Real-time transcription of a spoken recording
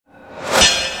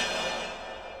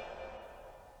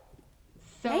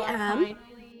am.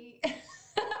 finally,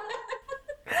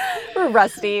 We're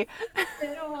rusty. it's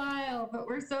been a while, but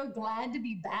we're so glad to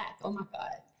be back. Oh my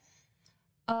God.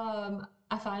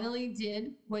 I finally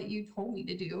did what you told me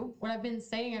to do, what I've been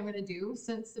saying I'm going to do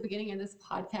since the beginning of this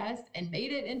podcast, and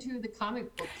made it into the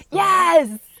comic book store.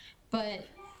 Yes. But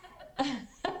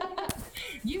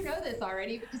you know this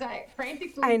already because I I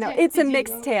frantically know. It's a texted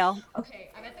mixed you. tale.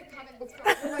 Okay, I'm at the comic book store.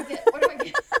 What do I get? What do I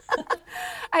get?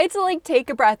 I had to like take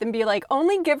a breath and be like,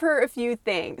 only give her a few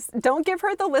things. Don't give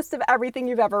her the list of everything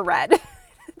you've ever read.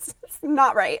 It's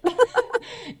not right. it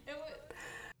was,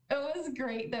 it was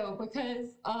great though because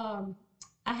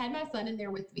I had my son in there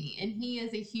with me, and he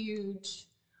is a huge,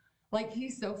 like,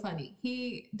 he's so funny.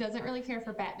 He doesn't really care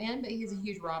for Batman, but he's a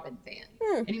huge Robin fan.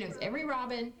 Hmm. And he knows every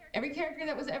Robin, every character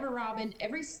that was ever Robin,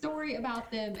 every story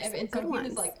about them. And so Good he was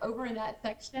ones. like over in that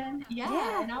section. Yeah.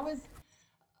 Yeah. And I was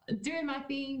doing my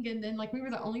thing. And then, like, we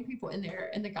were the only people in there.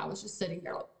 And the guy was just sitting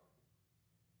there, like,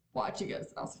 watching us.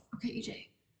 And I was like, okay, EJ,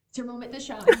 it's your moment to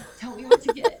shine. Tell me what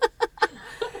you get.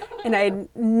 And I had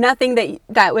nothing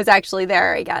that was actually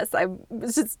there, I guess. I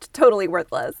was just totally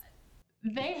worthless.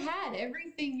 They had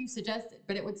everything you suggested,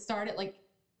 but it would start at like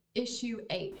issue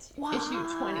 8, issue 20. And I'm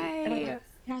Why? like,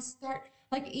 can I start?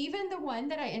 Like, even the one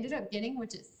that I ended up getting,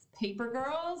 which is Paper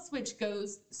Girls, which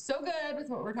goes so good with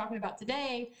what we're talking about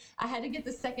today, I had to get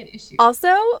the second issue.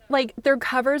 Also, like, their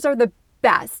covers are the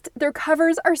best. Their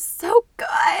covers are so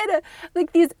good.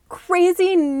 Like these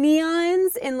crazy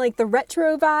neons and like the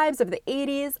retro vibes of the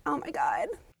 80s. Oh my God.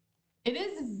 It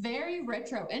is very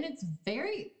retro, and it's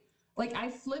very, like, I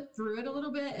flipped through it a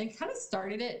little bit and kind of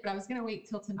started it, but I was going to wait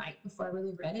till tonight before I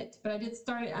really read it. But I did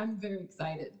start it. I'm very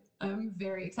excited. I'm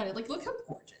very excited. Like, look how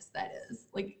gorgeous that is.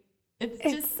 Like, it's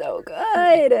It's just so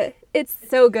perfect. good. It's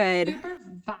so good. Super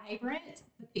vibrant.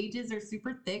 The pages are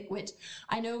super thick, which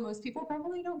I know most people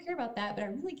probably don't care about that, but I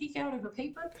really geek out over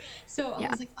paper. So I Yeah.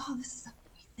 was like, oh, this is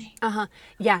amazing. Uh-huh.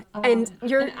 Yeah. And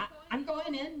And I'm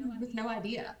going in with no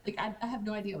idea. Like, I have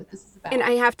no idea what this is and about.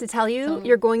 I have to tell you, So,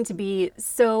 you're going to be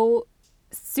so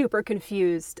super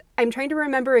confused. I'm trying to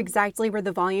remember exactly where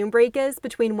the volume break is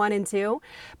between 1 and 2,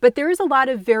 but there is a lot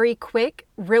of very quick,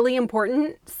 really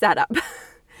important setup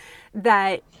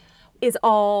that is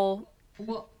all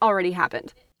well, already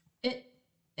happened. it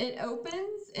it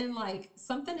opens and like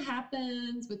something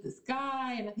happens with this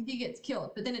guy, and I think he gets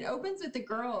killed. But then it opens with the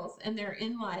girls, and they're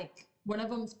in like one of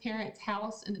them's parents'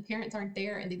 house, and the parents aren't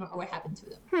there, and they don't know what happened to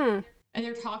them. Hmm. And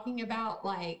they're talking about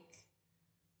like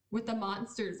with the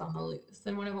monsters on the loose,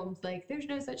 and one of them's like, "There's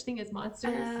no such thing as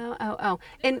monsters." Oh.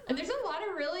 And And there's a lot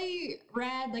of really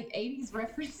rad like 80s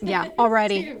references yeah,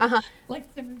 already. too, Uh-huh.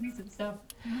 like to movies and stuff.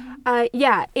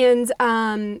 Yeah, and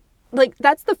like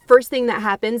that's the first thing that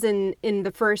happens in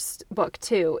the first book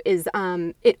too is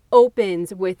it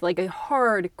opens with like a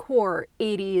hardcore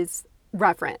 80s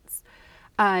reference.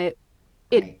 Uh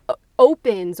it Right.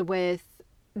 opens with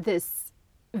this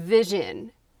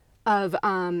vision of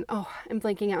oh, I'm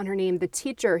blanking out on her name, the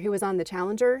teacher who was on the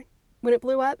Challenger when it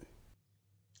blew up.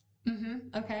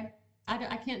 Okay.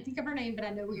 I can't think of her name, but I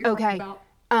know what you're talking Okay. about.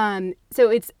 So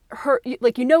it's her,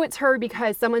 like, you know, it's her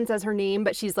because someone says her name,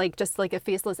 but she's like just like a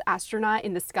faceless astronaut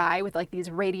in the sky with like these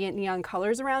radiant neon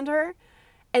colors around her.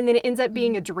 And then it ends up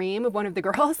being a dream of one of the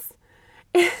girls.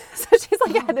 So she's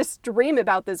like Oh, had this dream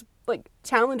about this like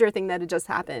Challenger thing that had just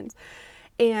happened.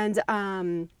 And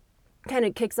kind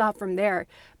of kicks off from there.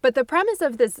 But the premise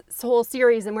of this whole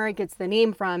series and where it gets the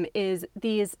name from is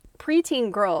these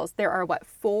preteen girls. There are what,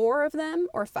 4 of them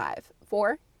or 5?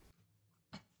 4?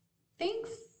 think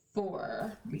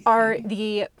 4. Let me Are see.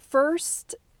 the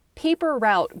first paper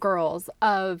route girls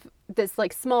of this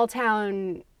like small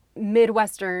town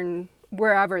Midwestern,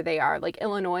 wherever they are, like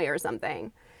Illinois or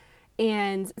something.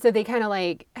 And so they kind of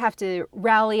like have to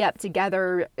rally up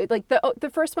together. Like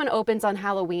the first one opens on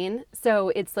Halloween, so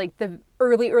it's like the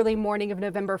early morning of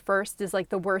November 1st is like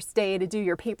the worst day to do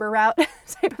your paper route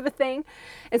type of a thing.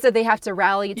 And so they have to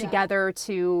rally Yeah. together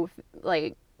to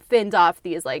like fend off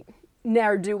these like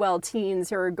ne'er-do-well teens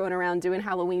who are going around doing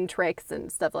Halloween tricks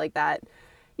and stuff like that.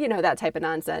 You know, that type of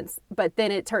nonsense. But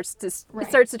then it Right.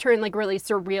 starts to turn like really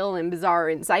surreal and bizarre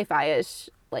and sci-fi-ish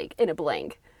like in a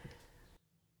blink.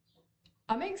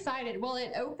 I'm excited. Well,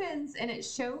 it opens and it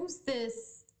shows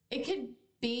this. It could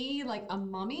be like a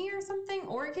mummy or something,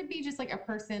 or it could be just like a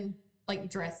person like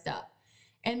dressed up.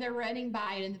 And they're running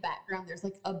by, and in the background, there's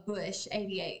like a Bush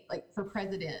 88, like for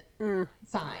president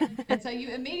sign. And so you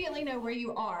immediately know where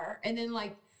you are. And then,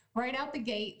 like, right out the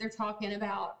gate, they're talking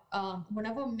about one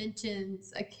of them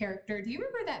mentions a character. Do you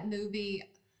remember that movie?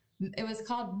 It was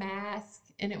called Mask,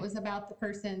 and it was about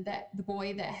the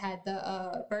boy that had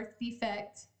the birth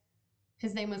defect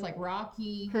His name was like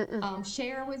Rocky.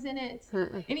 Cher was in it.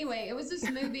 Mm-mm. Anyway, it was this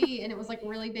movie and it was like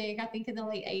really big, I think in the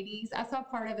late 80s. I saw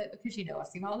part of it because, I've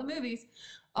seen all the movies.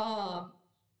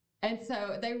 And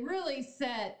so they really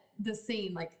set the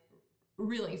scene like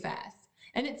really fast.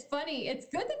 And it's funny. It's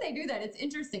good that they do that. It's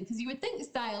interesting because you would think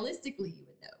stylistically you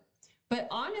would know. But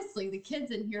honestly, the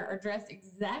kids in here are dressed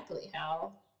exactly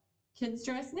how kids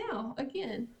dress now.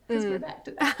 Again, because we're back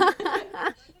to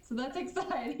that. So that's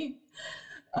exciting.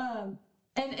 And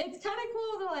it's kind of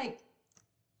cool to like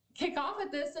kick off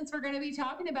with this since we're going to be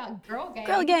talking about girl gangs.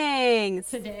 Girl gangs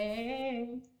Today.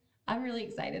 I'm really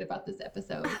excited about this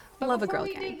episode. But Love a before girl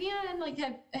we gang. dig in, like,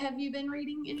 have you been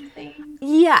reading anything?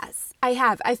 Yes, I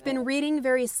have. I've been reading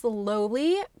very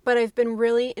slowly, but I've been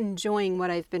really enjoying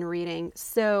what I've been reading.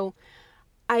 So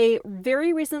I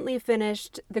very recently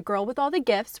finished The Girl with All the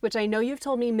Gifts, which I know you've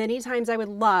told me many times I would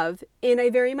love, and I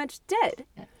very much did.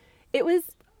 It was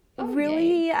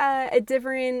really a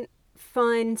different,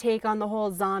 fun take on the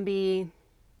whole zombie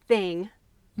thing.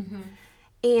 Mm-hmm.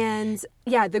 And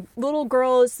yeah, the little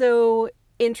girl is so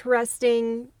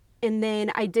interesting. And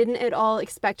then I didn't at all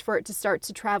expect for it to start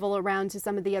to travel around to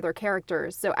some of the other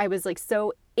characters. So I was like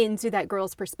so into that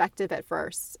girl's perspective at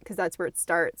first, because that's where it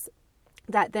starts.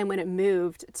 That then when it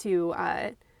moved to,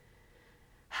 I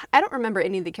don't remember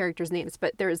any of the characters' names,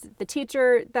 but there's the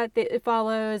teacher that it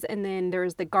follows, and then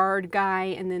there's the guard guy,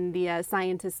 and then the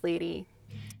scientist lady.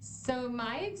 So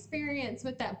my experience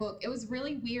with that book, it was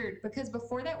really weird because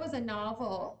before that was a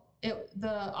novel.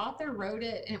 The author wrote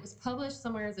it and it was published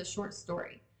somewhere as a short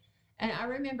story. And I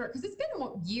remember, because it's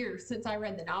been years since I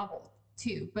read the novel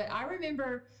too, but I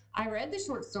remember I read the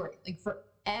short story like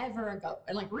forever ago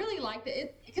and like really liked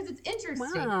it because it's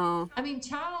interesting. Wow. I mean,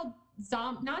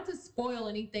 not to spoil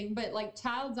anything, but like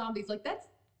child zombies, like that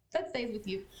stays with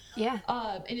you. Yeah.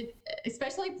 And it,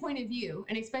 especially point of view,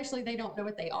 and especially they don't know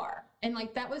what they are. And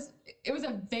like it was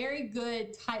a very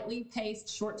good, tightly paced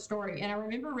short story. And I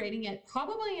remember reading it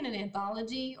probably in an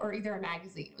anthology or either a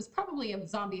magazine. It was probably a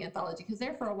zombie anthology because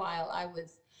there for a while I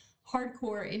was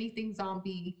hardcore anything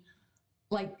zombie,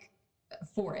 like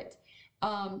for it.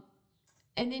 And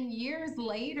then years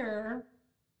later,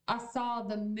 I saw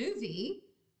the movie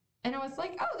and I was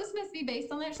like, oh, this must be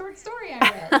based on that short story I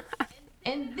read.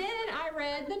 And then I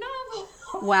read the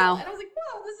novel. Wow. And I was like,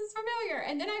 whoa, this is familiar.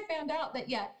 And then I found out that,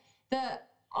 the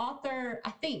author,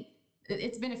 I think,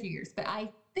 it's been a few years, but I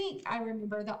think I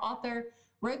remember the author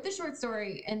wrote the short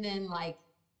story and then, like,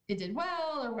 it did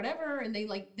well or whatever. And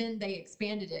then they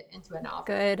expanded it into a novel.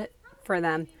 Good for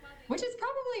them. Which is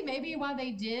probably maybe why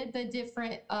they did the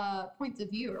different points of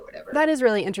view or whatever. That is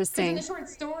really Because interesting. in the short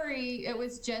story, it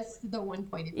was just the one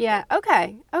point of view. Yeah.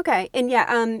 Okay. And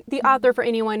yeah, the author, for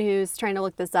anyone who's trying to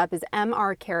look this up, is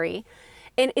M.R. Carey.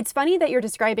 And it's funny that you're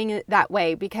describing it that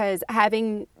way because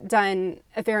having done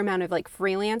a fair amount of like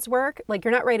freelance work, like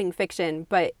you're not writing fiction,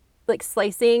 but like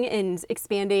slicing and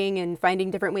expanding and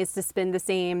finding different ways to spin the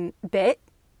same bit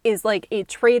is like a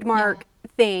trademark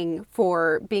thing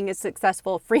for being a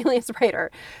successful freelance writer,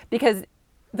 because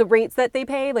the rates that they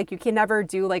pay, like you can never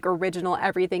do like original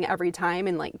everything every time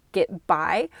and like get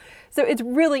by. So it's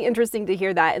really interesting to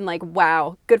hear that and like,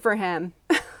 wow, good for him.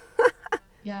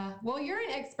 Yeah. Well, you're an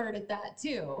expert at that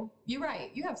too. You're right.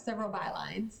 You have several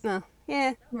bylines. Oh,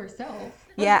 yeah. Yourself.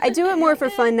 Yeah, I do it more for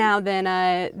fun now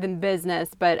than business,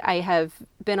 but I have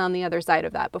been on the other side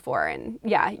of that before. And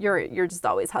yeah, you're just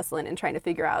always hustling and trying to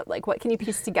figure out like what can you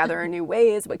piece together in new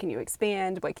ways, what can you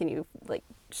expand, what can you like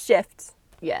shift.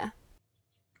 Yeah.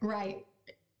 Right.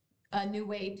 A new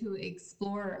way to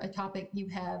explore a topic you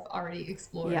have already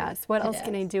explored. Yes. What else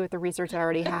can I do with the research I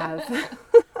already have?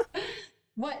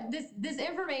 What this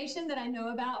information that I know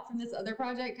about from this other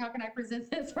project, how can I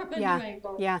present this from a new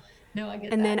angle? Yeah. No, I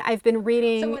get and that. then I've been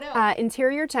reading So what else?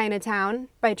 Interior Chinatown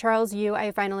by Charles Yu.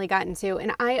 I finally gotten to,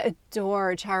 and I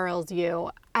adore Charles Yu.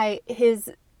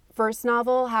 His first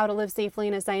novel, How to Live Safely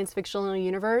in a Science Fictional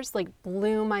Universe, like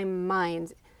blew my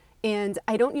mind. And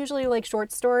I don't usually like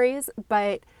short stories,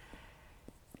 but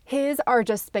his are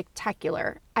just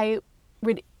spectacular. I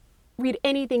would read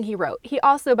anything he wrote. He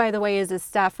also, by the way, is a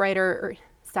staff writer,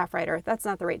 that's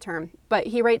not the right term, but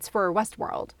he writes for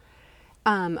Westworld.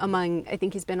 I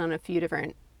think he's been on a few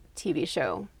different TV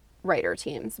show writer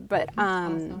teams, but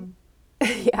Awesome.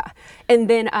 yeah. And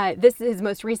then this is his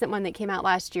most recent one that came out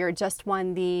last year, just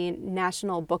won the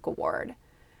National Book Award.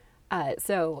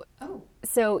 So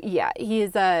yeah,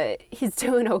 he's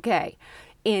doing okay,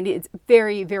 and it's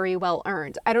very, very well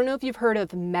earned. I don't know if you've heard of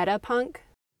Metapunk.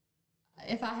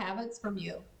 If I have, it's from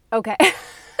you. Okay.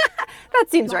 That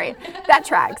seems right. That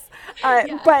tracks.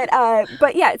 Yeah.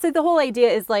 But yeah, so the whole idea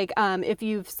is like, if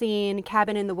you've seen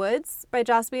Cabin in the Woods by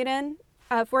Joss Whedon,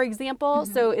 for example.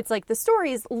 So it's like the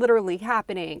story is literally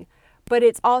happening, but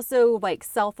it's also like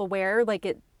self-aware, like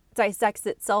it dissects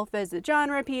itself as a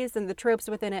genre piece and the tropes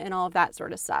within it and all of that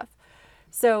sort of stuff.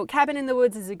 So Cabin in the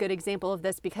Woods is a good example of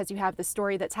this because you have the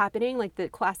story that's happening, like the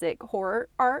classic horror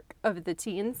arc of the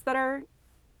teens that are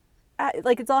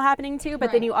like it's all happening too,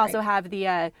 but then you also have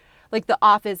the like the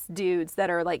office dudes that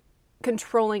are like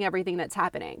controlling everything that's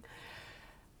happening.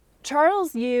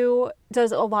 Charles Yu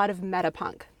does a lot of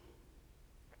metapunk,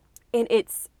 and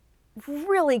it's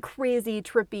really crazy,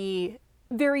 trippy,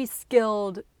 very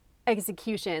skilled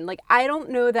execution. Like, I don't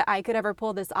know that I could ever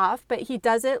pull this off, but he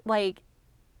does it like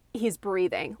he's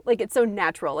breathing. Like, it's so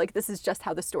natural. Like, this is just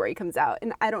how the story comes out.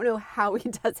 And I don't know how he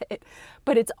does it,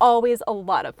 but it's always a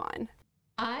lot of fun.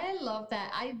 I love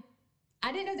that. I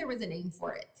didn't know there was a name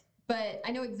for it, but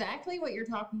I know exactly what you're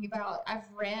talking about. I've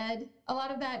read a lot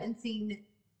of that and seen,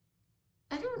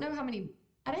 I don't know how many,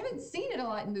 I haven't seen it a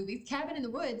lot in movies, Cabin in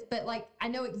the Woods, but like I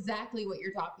know exactly what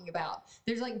you're talking about.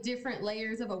 There's like different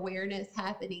layers of awareness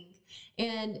happening,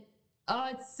 and oh,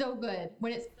 it's so good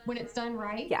when it's done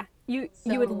right. Yeah, you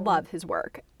would love his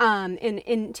work. In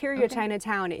Interior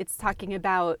Chinatown, it's talking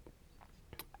about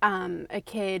a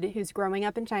kid who's growing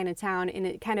up in Chinatown, and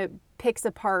it kind of picks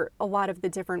apart a lot of the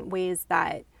different ways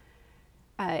that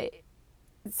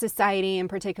society, and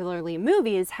particularly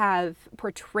movies, have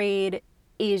portrayed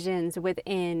Asians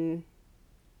within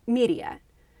media.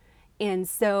 And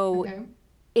so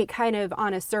it kind of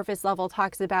on a surface level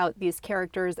talks about these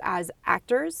characters as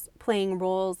actors playing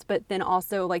roles, but then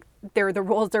also like they're the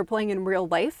roles they're playing in real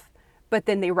life, but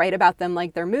then they write about them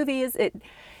like they're movies. It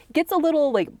gets a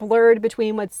little like blurred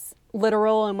between what's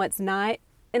literal and what's not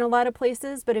in a lot of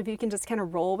places, but if you can just kind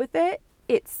of roll with it,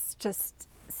 it's just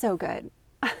so good.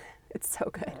 It's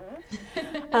so good.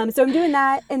 So I'm doing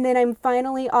that. And then I'm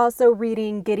finally also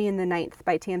reading Gideon the Ninth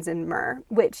by Tamsin Muir,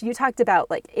 which you talked about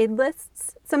like id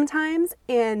lists sometimes.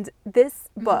 And this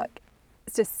book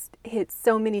just hits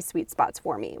so many sweet spots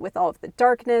for me with all of the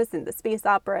darkness and the space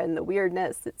opera and the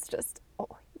weirdness. It's just, oh,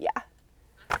 yeah.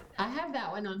 I have that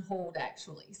one on hold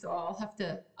actually. So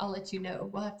I'll let you know.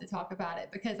 We'll have to talk about it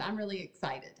because I'm really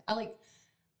excited.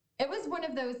 It was one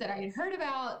of those that I had heard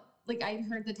about. Like I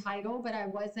heard the title, but I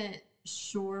wasn't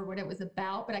sure what it was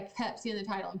about, but I kept seeing the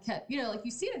title and kept, like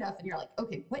you see it enough and you're like,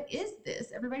 okay, what is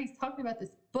this? Everybody's talking about this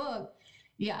book.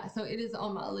 Yeah. So it is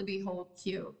on my Libby hold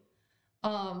queue.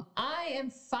 I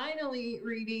am finally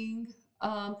reading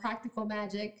Practical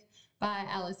Magic by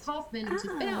Alice Hoffman, which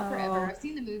has been out forever. I've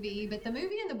seen the movie, but the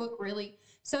movie and the book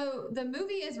so the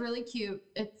movie is really cute.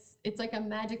 It's like a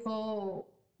magical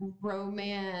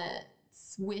romance,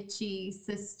 witchy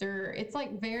sister. It's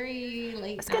like very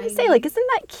late. I was gonna say, like, isn't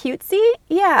that cutesy?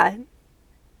 Yeah.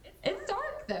 It's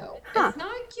dark though. It's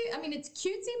not cute. I mean, it's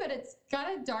cutesy, but it's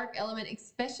got a dark element,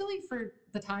 especially for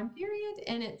the time period.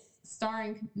 And it's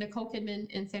starring Nicole Kidman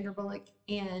and Sandra Bullock.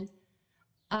 And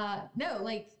I'm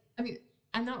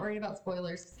not worried about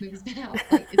spoilers because the movie's been out.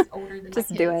 Like, it's older than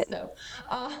just my do kids, it.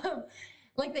 So,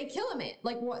 like they kill him.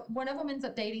 One of them ends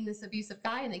up dating this abusive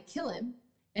guy, and they kill him,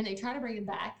 and they try to bring him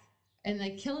back. And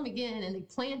they kill him again and they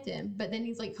plant him, but then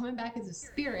he's like coming back as a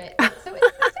spirit. So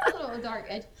it's a little dark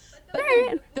edge. But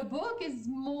the book is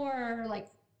more like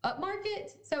upmarket.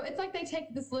 So it's like they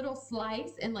take this little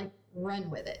slice and like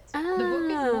run with it. The book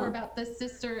is more about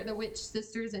the witch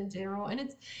sisters in general. And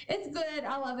it's good.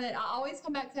 I love it. I always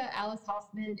come back to Alice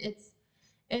Hoffman.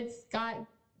 It's got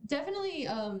definitely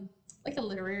like a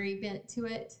literary bent to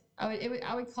it.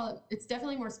 I would call it, it's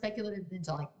definitely more speculative than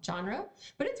like genre,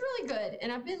 but it's really good.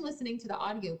 And I've been listening to the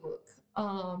audiobook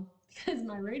because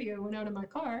my radio went out of my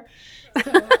car.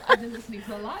 So I've been listening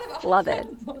to a lot of Love it.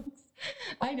 books.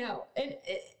 I know.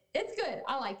 It's good.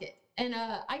 I like it. And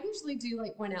I usually do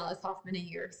like one Alice Hoffman a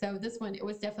year. So this one, it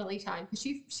was definitely time because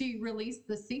she released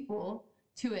the sequel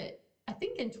to it, I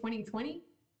think in 2020.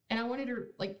 And I wanted her,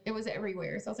 like, it was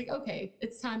everywhere. So I was like, okay,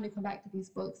 it's time to come back to these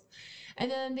books. And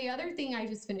then the other thing I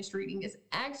just finished reading is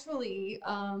actually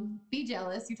Be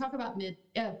Jealous. You talk about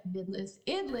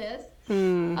id-list.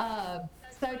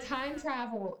 So time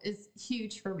travel is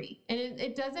huge for me. And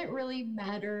it doesn't really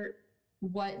matter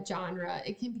what genre.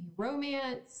 It can be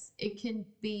romance. It can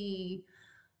be,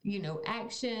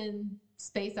 action,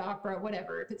 space opera,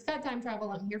 whatever. If it's got time travel,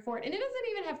 I'm here for it. And it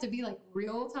doesn't even have to be like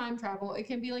real time travel. It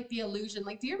can be like The Illusion.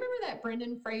 Like, do you remember that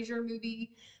Brendan Fraser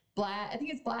movie, I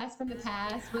think it's Blast from the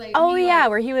Past. Where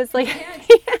where he was like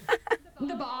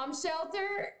the bomb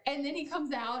shelter, and then he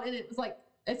comes out, and it was like,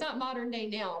 it's not modern day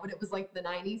now, but it was like the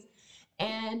 90s.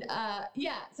 And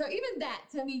so even that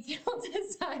to me counts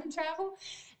as time travel.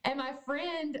 And my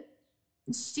friend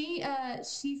She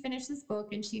finished this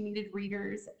book and she needed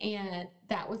readers, and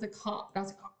that was a comp. I was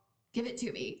like, oh, give it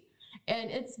to me.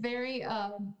 And it's very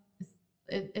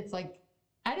it's like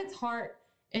at its heart,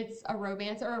 it's a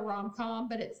romance or a rom-com,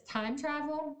 but it's time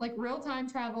travel, like real time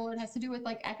travel. It has to do with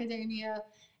like academia,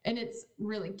 and it's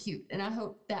really cute. And I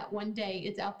hope that one day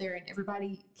it's out there and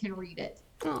everybody can read it.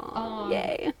 Oh,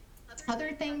 yay.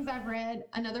 Other things I've read,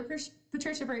 another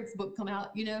Patricia Briggs book come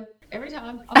out. You know, every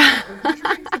time Patricia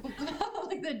Briggs book come out,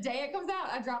 like the day it comes out,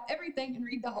 I drop everything and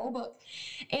read the whole book.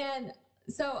 And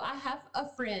so I have a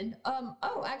friend.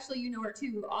 Oh, actually, you know her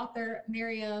too, author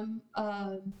Miriam.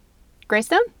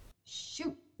 Greystone?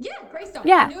 Shoot, yeah, Greystone.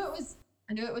 Yeah.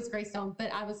 I knew it was Greystone,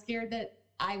 but I was scared that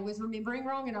I was remembering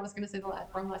wrong, and I was going to say the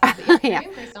wrong last name. But yeah,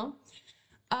 Miriam Greystone.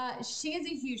 She is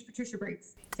a huge Patricia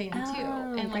Briggs fan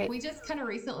too. And like, we just kind of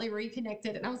recently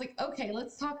reconnected, and I was like, okay,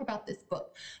 let's talk about this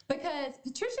book, because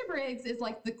Patricia Briggs is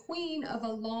like the queen of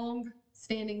a long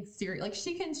standing series. Like,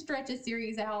 she can stretch a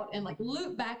series out and like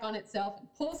loop back on itself and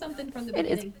pull something from the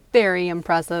beginning. It is very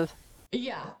impressive.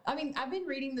 Yeah, I mean, I've been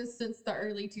reading this since the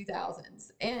early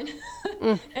 2000s, and,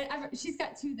 she's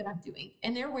got two that I'm doing,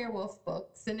 and they're werewolf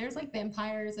books, and there's like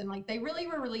vampires, and like they really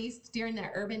were released during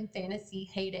that urban fantasy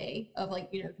heyday of like,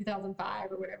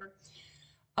 2005 or whatever.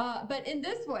 But in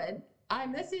this one, I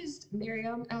messaged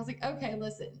Miriam, and I was like, okay,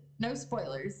 listen, no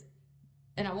spoilers,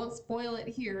 and I won't spoil it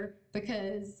here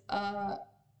because,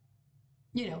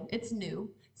 it's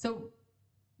new, so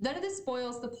none of this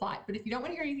spoils the plot. But if you don't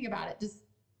want to hear anything about it, just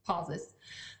pause this.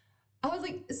 I was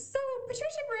like, so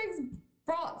Patricia Briggs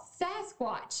brought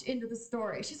Sasquatch into the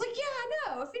story. She's like, yeah, I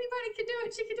know. If anybody could do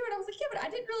it, she could do it. I was like, yeah, but I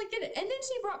didn't really get it. And then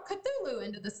she brought Cthulhu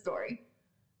into the story,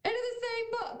 into the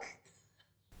same book.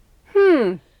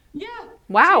 Yeah.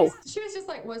 Wow. She was just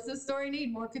like, what's this story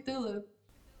need? More Cthulhu.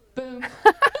 Boom.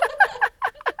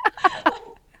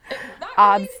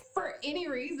 Not really for any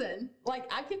reason. Like,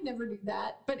 I could never do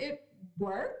that, but it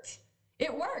worked.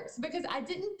 It works because I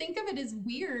didn't think of it as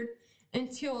weird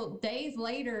until days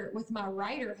later with my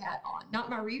writer hat on, not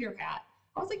my reader hat.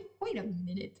 I was like, wait a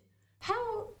minute.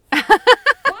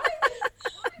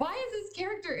 Why is this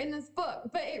character in this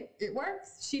book? But it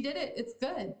works. She did it. It's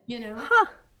good, Huh.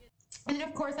 And then,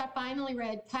 of course, I finally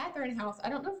read Catherine House. I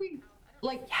don't know if we,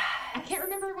 yes. I can't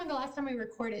remember when the last time we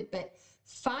recorded, but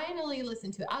finally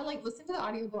listened to it. I listened to the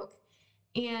audiobook,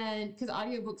 and because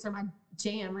audiobooks are my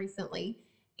jam recently.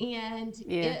 And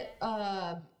it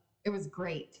was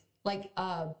great. Like,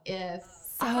 I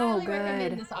highly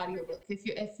recommend this audiobook.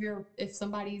 If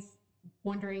somebody's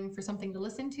wondering for something to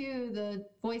listen to, the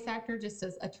voice actor just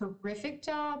does a terrific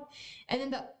job. And then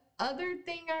the other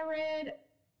thing I read,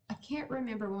 I can't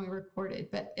remember when we recorded,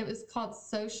 but it was called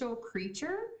Social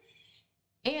Creature,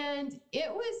 and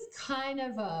it was kind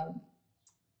of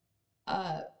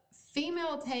a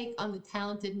female take on the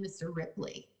talented Mr.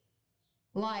 Ripley.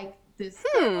 Like, this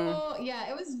girl,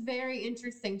 it was very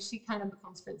interesting. She kind of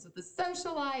becomes friends with the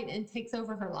socialite and takes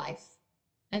over her life,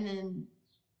 and then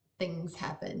things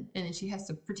happen, and then she has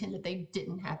to pretend that they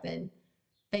didn't happen,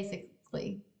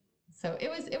 basically. So it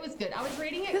was good. I was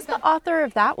reading it. Who's the author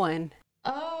of that one?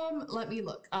 Let me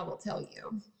look. I will tell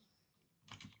you.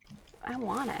 I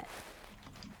want it.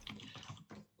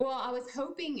 Well, I was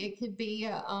hoping it could be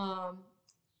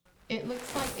it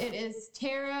looks like it is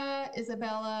Tara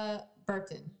Isabella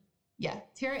Burton. Yeah,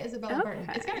 Tara Isabella Burton.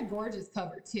 It's got a gorgeous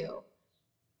cover too.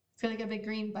 It's got like a big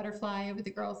green butterfly over the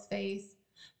girl's face.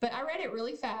 But I read it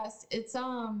really fast. It's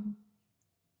kind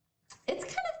of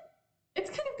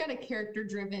got a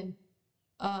character-driven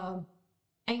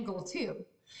angle too.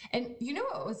 And you know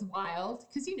what was wild?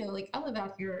 Because like, I live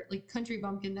out here, like country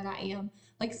bumpkin that I am.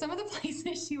 Like, some of the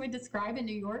places she would describe in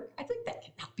New York, I'd be like, that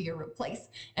cannot be a real place.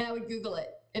 And I would Google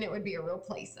it, and it would be a real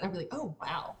place. And I'd be like, oh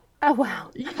wow. Oh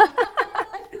wow. Yeah.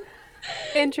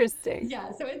 Interesting.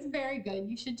 Yeah, so it's very good.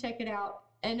 You should check it out.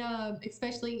 And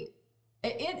especially,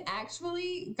 it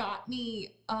actually got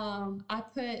me, I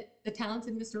put the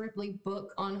Talented Mr. Ripley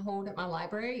book on hold at my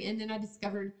library, and then I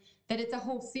discovered that it's a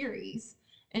whole series.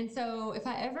 And so if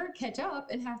I ever catch up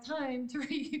and have time to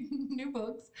read new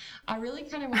books, I really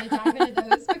kind of want to dive into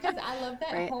those, because I love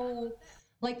that whole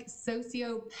like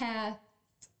sociopath,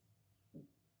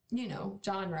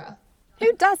 genre.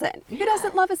 Who doesn't? Who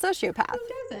doesn't love a sociopath? Who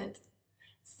doesn't?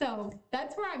 So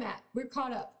that's where I'm at. We're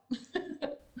caught up.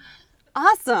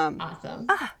 Awesome.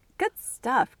 Good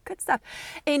stuff.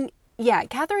 And yeah,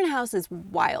 Catherine House is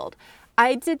wild.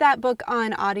 I did that book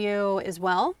on audio as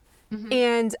well. Mm-hmm.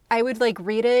 And I would like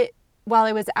read it while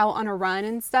I was out on a run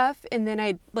and stuff. And then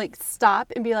I'd like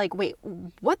stop and be like, wait,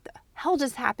 what the hell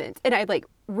just happened? And I'd like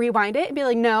rewind it and be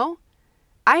like, no,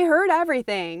 I heard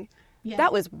everything. Yeah.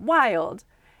 That was wild.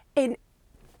 And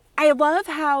I love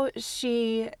how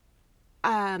she,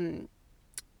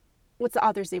 what's the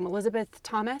author's name? Elizabeth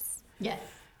Thomas. Yes.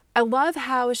 I love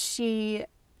how she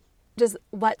just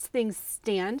lets things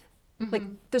stand. Like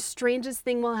the strangest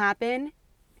thing will happen,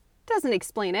 doesn't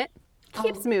explain it,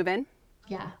 keeps moving.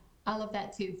 Yeah, I love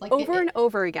that too. Like over and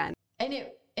over again. And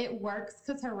it works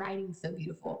because her writing's so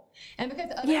beautiful. And because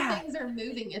other things are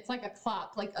moving, it's like a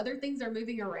clock. Like other things are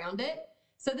moving around it.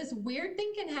 So this weird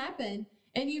thing can happen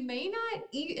and you may not,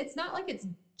 it's not like it's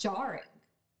jarring.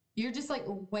 You're just like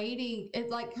waiting. It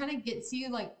like kind of gets you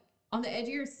like on the edge of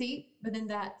your seat, but then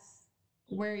that's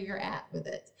where you're at with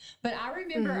it. But I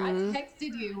remember I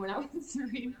texted you when I was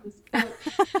reading this book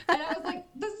and I was like,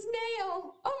 the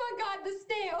snail. Oh my God, the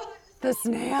snail. The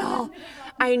snail.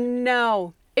 I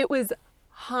know. It was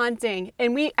haunting.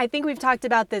 And I think we've talked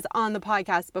about this on the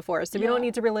podcast before, so we don't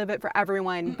need to relive it for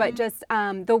everyone, but just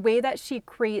the way that she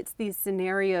creates these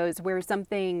scenarios where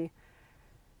something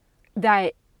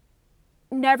that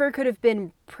never could have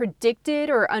been predicted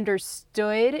or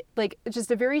understood, like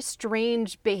just a very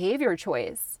strange behavior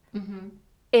choice.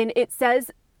 And it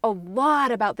says a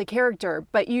lot about the character,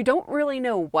 but you don't really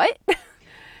know what.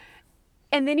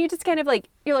 And then you just kind of like,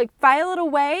 you're like, file it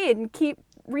away and keep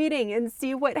reading and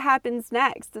see what happens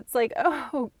next. It's like,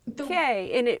 oh,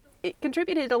 okay. And it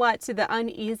contributed a lot to the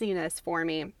uneasiness for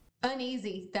me.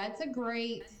 Uneasy. That's a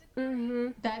great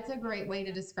way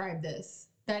to describe this.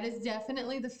 That is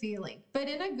definitely the feeling, but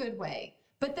in a good way.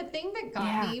 But the thing that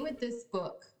got me with this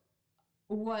book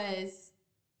was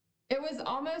it was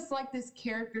almost like this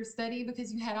character study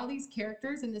because you had all these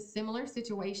characters in this similar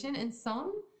situation and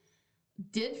some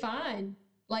did fine.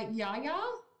 Like Yaya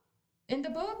in the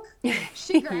book,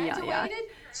 she graduated,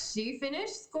 she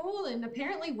finished school and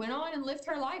apparently went on and lived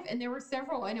her life. And there were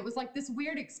several, and it was like this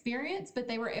weird experience, but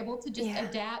they were able to just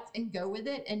adapt and go with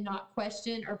it and not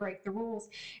question or break the rules.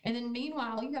 And then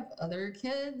meanwhile, you have other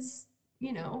kids,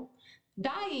 you know,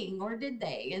 dying, or did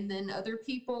they? And then other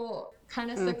people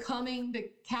kind of succumbing to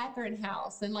Catherine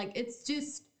House. And like, it's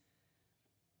just,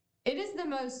 it is the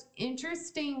most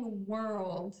interesting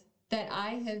world that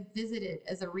I have visited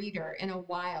as a reader in a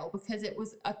while because it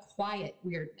was a quiet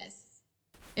weirdness.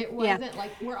 It wasn't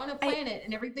like we're on a planet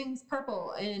and everything's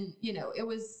purple and, you know, it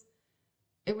was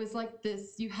like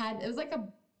this, it was like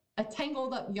a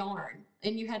tangled up yarn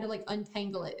and you had to like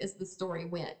untangle it as the story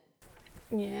went.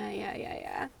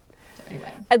 Yeah. So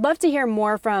anyway. I'd love to hear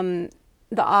more from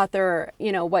the author,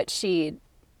 you know,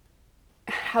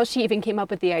 how she even came up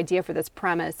with the idea for this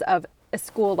premise of a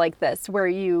school like this where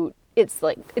it's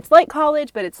like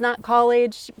college, but it's not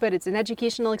college, but it's an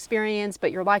educational experience,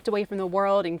 but you're locked away from the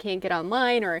world and can't get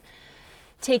online or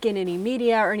take in any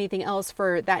media or anything else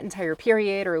for that entire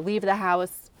period or leave the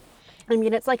house. I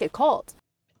mean, it's like a cult.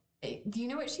 Do you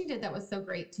know what she did that was so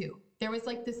great too? There was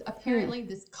like this, apparently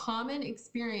this common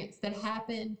experience that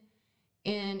happened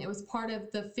and it was part of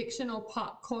the fictional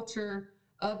pop culture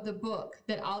of the book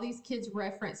that all these kids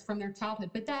referenced from their childhood,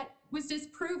 but that was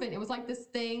disproven. It was like this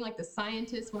thing, like the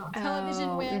scientists went on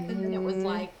television with, and then it was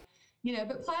like, you know,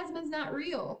 but plasma's not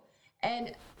real.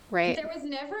 And there was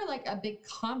never like a big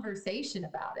conversation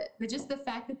about it, but just the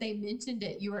fact that they mentioned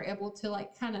it, you were able to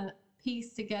like kind of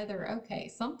piece together, okay,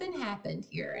 something happened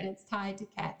here and it's tied to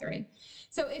Catherine.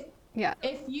 So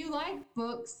if you like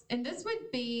books, and this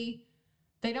would be,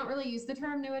 they don't really use the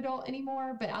term new adult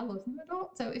anymore, but I love new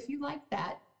adult. So if you like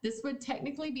that, this would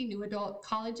technically be new adult,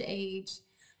 college age.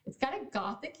 It's got a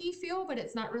gothic-y feel, but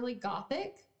it's not really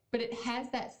gothic, but it has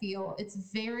that feel. It's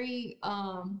very,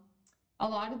 a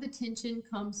lot of the tension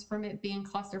comes from it being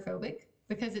claustrophobic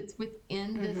because it's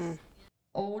within this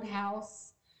old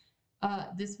house.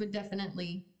 This would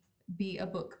definitely be a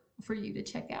book for you to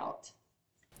check out.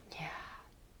 Yeah,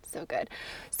 so good.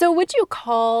 So would you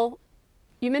call,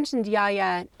 you mentioned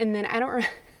Yaya, and then I don't remember.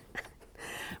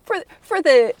 For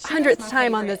the 100th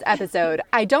time on this episode,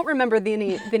 I don't remember the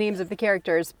names of the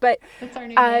characters, but that's our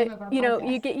new name of our you know,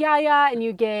 podcast. you get Yaya and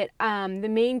you get the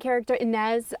main character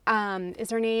Inez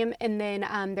is her name, and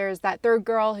then there's that third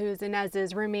girl who's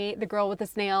Inez's roommate, the girl with the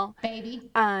snail. Baby.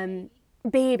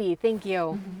 Baby, thank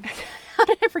you. How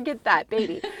did I forget that?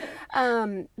 Baby.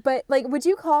 But like, would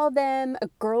you call them a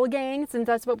girl gang since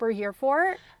that's what we're here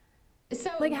for? So,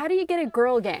 like, how do you get a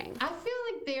girl gang? I feel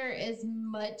like there is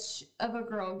much of a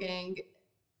girl gang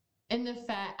in the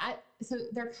fact, so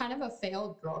they're kind of a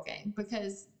failed girl gang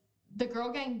because the girl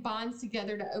gang bonds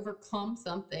together to overcome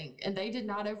something, and they did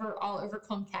not all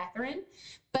overcome Catherine.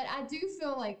 But I do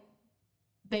feel like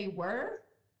they were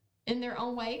in their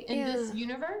own way in this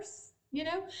universe, you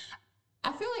know?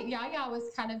 I feel like Yaya was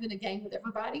kind of in a gang with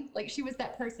everybody. Like she was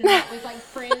that person that was like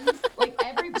friends. Like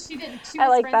she I was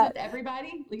like friends that. with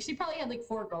everybody. Like she probably had like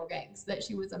 4 girl gangs that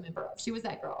she was a member of. She was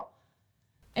that girl.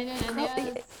 And then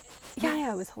Inez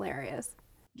Yeah, it was hilarious.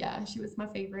 yeah, she was my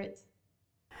favorite.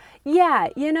 Yeah,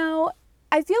 you know,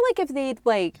 I feel like if they'd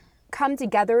like come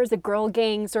together as a girl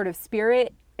gang sort of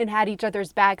spirit and had each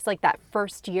other's backs like that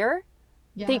first year,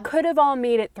 they Yeah. could have all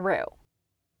made it through.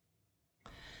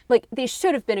 Like they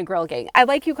should have been a girl gang. I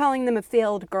like you calling them a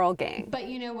failed girl gang. But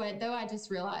you know what though I just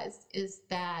realized is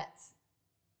that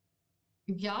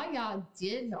Yaya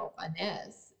did help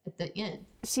Inez at the end.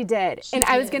 She did. She And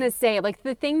I was did. going to say, like,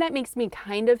 the thing that makes me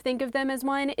kind of think of them as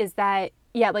one is that,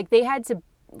 yeah, like, they had to,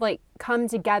 like, come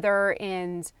together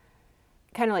and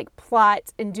kind of, like,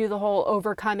 plot and do the whole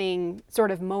overcoming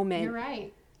sort of moment You're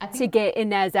right. to get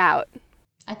Inez out.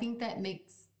 I think that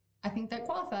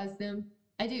qualifies them.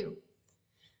 I do.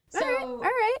 All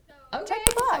right. Okay, Check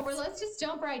the box. so let's just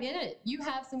jump right in it. You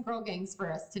have some girl gangs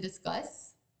for us to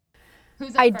discuss.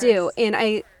 Who's up I first? do.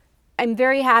 And I'm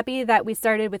very happy that we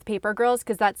started with Paper Girls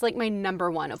because that's, like, my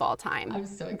number one of all time. I'm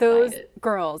so excited. Those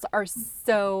girls are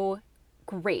so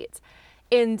great.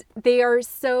 And they are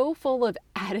so full of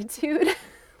attitude.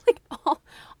 Like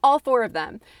all 4 of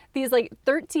them. These like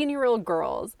 13-year-old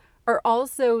girls are all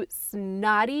so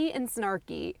snotty and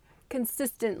snarky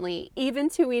consistently, even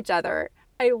to each other.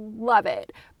 I love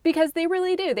it because they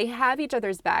really do. They have each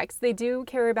other's backs. They do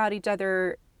care about each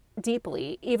other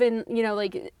deeply. Even, you know,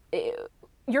 like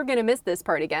you're going to miss this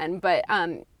part again, but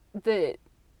the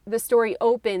story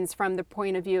opens from the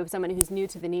point of view of someone who's new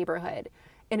to the neighborhood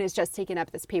and has just taken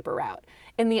up this paper route.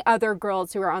 And the other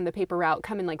girls who are on the paper route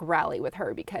come and like rally with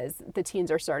her because the teens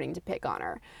are starting to pick on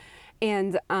her.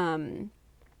 And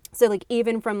so like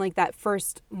even from like that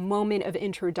first moment of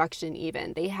introduction,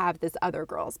 even they have this other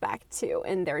girl's back too.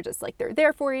 And they're just like, they're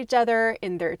there for each other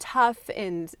and they're tough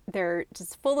and they're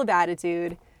just full of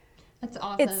attitude. That's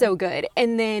awesome. It's so good.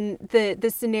 And then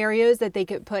the scenarios that they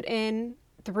could put in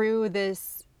through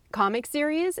this comic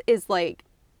series is like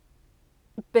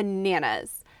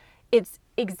bananas. It's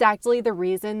exactly the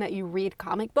reason that you read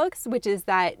comic books, which is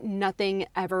that nothing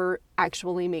ever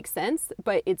actually makes sense,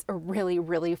 but it's a really,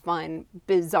 really fun,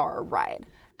 bizarre ride.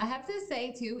 I have to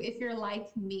say too, if you're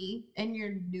like me and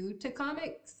you're new to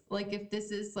comics, like if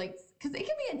this is like, because it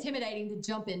can be intimidating to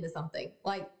jump into something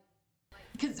like,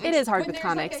 because It is hard with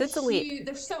comics. It's a leap.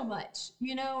 There's so much,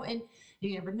 you know, and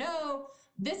you never know.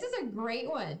 This is a great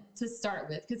one to start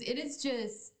with because it is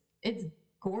just, it's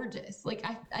gorgeous. Like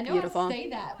I know Beautiful. I say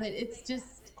that, but it's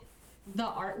just the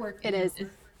artwork. It is.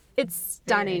 It's It's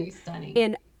stunning. very stunning.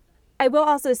 And I will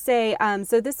also say,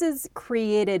 so this is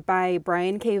created by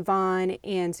Brian K. Vaughan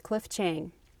and Cliff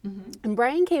Chang. Mm-hmm. And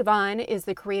Brian K. Vaughan is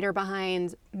the creator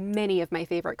behind many of my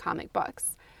favorite comic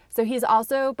books. So he's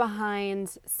also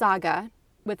behind Saga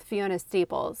with Fiona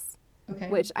Staples, Okay.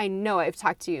 which I know I've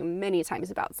talked to you many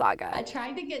times about Saga. I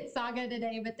tried to get Saga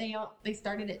today, but they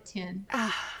started at 10.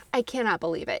 I cannot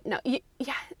believe it. No,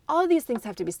 yeah, all of these things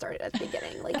have to be started at the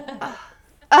beginning. Like,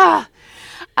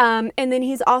 and then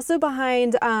he's also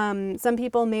behind, some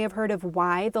people may have heard of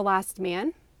Y, The Last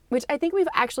Man, which I think we've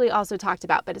actually also talked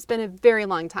about, but it's been a very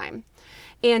long time.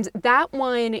 And that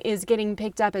one is getting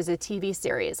picked up as a TV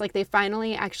series. Like they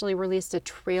finally actually released a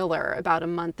trailer about a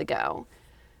month ago.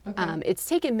 Okay. It's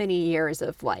taken many years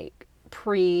of like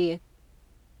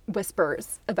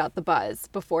whispers about the buzz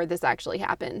before this actually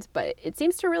happened, but it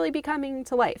seems to really be coming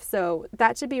to life. So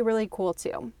that should be really cool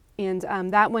too. And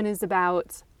that one is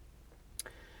about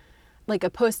like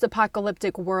a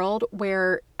post-apocalyptic world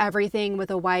where everything with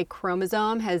a Y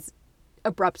chromosome has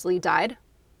abruptly died.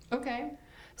 Okay.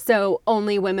 So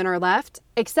only women are left,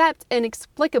 except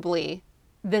inexplicably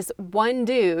this one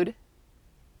dude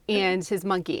and his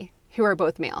monkey, who are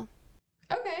both male.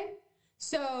 Okay.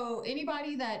 So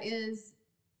anybody that is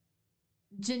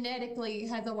genetically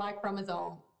has a Y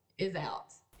chromosome is out.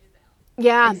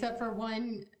 Yeah. Except for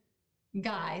one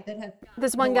guy that has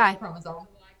This the one Y guy. chromosome.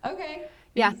 Okay.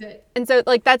 Yeah. He's it. And so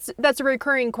like that's a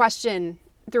recurring question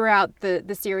throughout the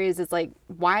series is like,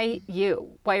 why you?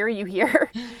 Why are you here?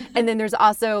 And then there's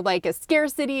also like a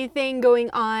scarcity thing going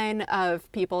on of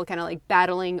people kind of like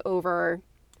battling over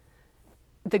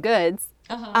the goods.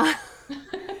 Uh-huh.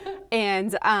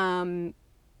 And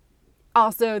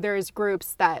also there's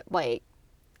groups that like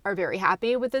are very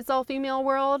happy with this all-female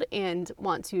world and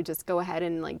want to just go ahead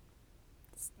and like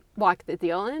lock the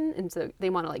deal in, and so they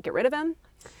want to like get rid of him.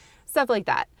 Stuff like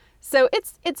that. So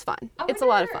it's fun. I It's a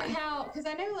lot of wonder fun. how, because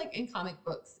I know like in comic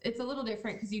books, it's a little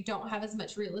different because you don't have as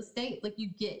much real estate. Like you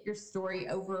get your story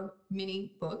over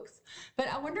many books. But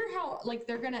I wonder how like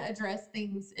they're gonna address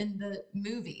things in the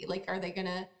movie. Like, are they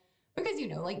gonna, because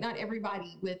like not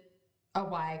everybody with a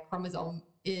Y chromosome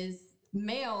is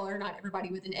male, or not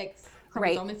everybody with an X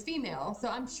Right. chromosome is female. So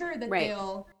I'm sure that Right.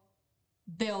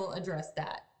 they'll address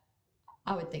that.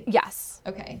 I would think. Yes.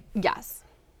 Okay. Yes.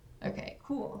 Okay.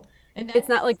 Cool. And It's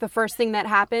not like the first thing that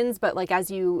happens, but like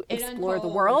as you it explore the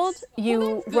unfolds. world, Well,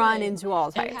 you that's run good. into all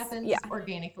It types. happens Yeah.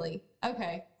 organically.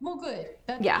 Okay. Well, good.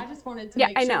 Yeah. I just wanted to Yeah,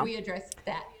 make I sure know. we addressed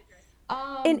that.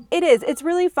 And it is. It's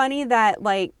really funny that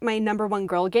like my number one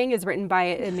girl gang is written by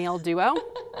a male duo.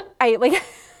 I like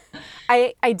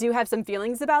I do have some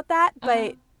feelings about that,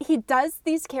 but he does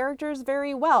these characters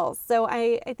very well. So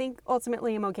I think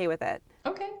ultimately I'm okay with it.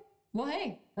 Okay. Well,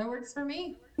 hey, that works for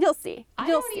me. You'll see. I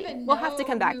You'll don't see. even know We'll have to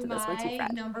come back who to this once you've my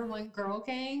read. number one girl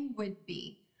gang would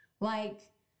be. Like,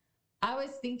 I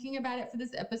was thinking about it for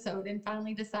this episode and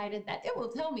finally decided that it will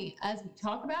tell me as we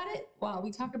talk about it while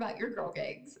we talk about your girl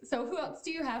gangs. So who else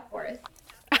do you have for us?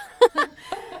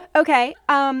 Okay.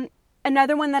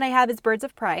 Another one that I have is Birds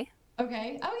of Prey.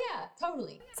 Okay. Oh yeah,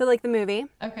 totally. So like the movie.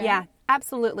 Okay. Yeah,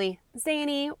 absolutely.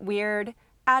 Zany, weird,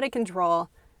 out of control.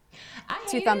 I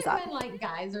Two hate thumbs it up. when like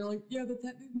guys are like, yeah, but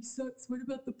that movie sucks. What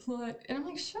about the plot? And I'm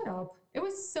like, shut up. It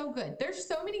was so good. There's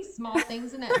so many small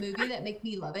things in that movie that make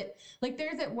me love it. Like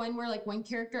there's that one where like one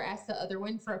character asks the other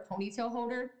one for a ponytail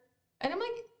holder. And I'm like,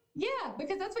 yeah,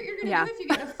 because that's what you're gonna Yeah. do if you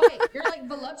get in a fight. Your like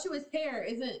voluptuous hair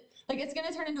isn't like, it's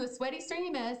gonna turn into a sweaty, stringy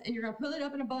mess and you're gonna pull it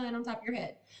up in a bun on top of your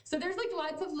head. So there's like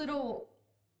lots of little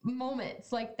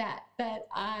moments like that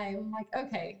I'm like,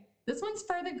 okay, this one's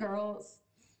for the girls.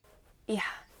 Yeah.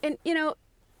 And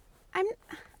I'm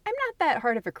not that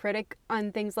hard of a critic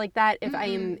on things like that if I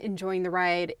am enjoying the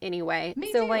ride anyway.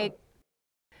 Me So too. like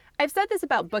I've said this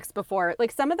about books before.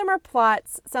 Like some of them are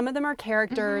plots, some of them are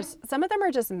characters, some of them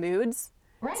are just moods.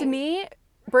 Right. To me,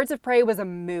 Birds of Prey was a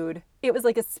mood. It was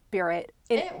like a spirit.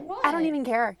 It was. I don't even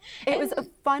care. It was a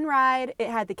fun ride. It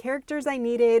had the characters I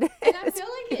needed. And I feel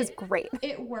like it was great.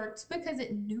 It worked because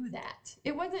it knew that.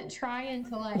 It wasn't trying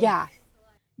to like, Yeah.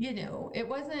 it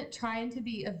wasn't trying to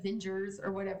be Avengers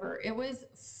or whatever. It was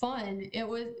fun.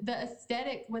 The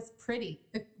aesthetic was pretty.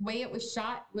 The way it was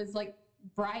shot was like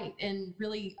bright and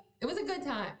really, it was a good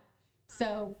time.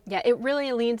 So Yeah, it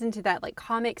really leans into that like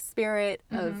comic spirit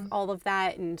of all of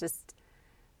that, and just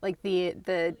like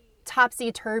the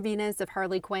topsy-turviness of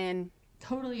Harley Quinn.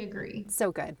 totally agree.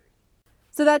 So good.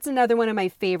 So that's another one of my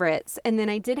favorites. And then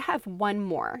I did have one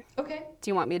more. Okay.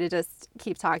 Do you want me to just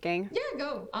keep talking? Yeah,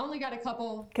 go. I only got a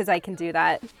couple. Because I can do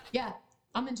that. Yeah,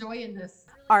 I'm enjoying this.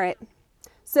 All right.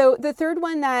 So the third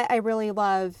one that I really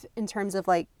love in terms of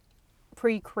like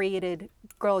pre-created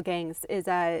girl gangs is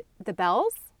The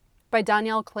Bells by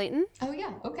Danielle Clayton. Oh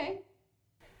yeah. Okay.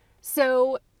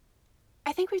 So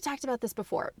I think we've talked about this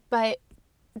before, but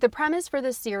the premise for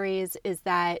this series is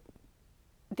that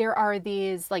there are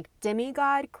these like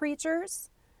demigod creatures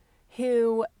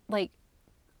who like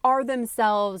are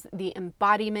themselves the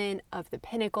embodiment of the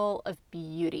pinnacle of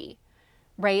beauty,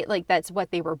 right? Like that's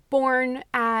what they were born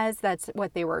as, that's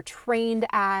what they were trained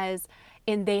as,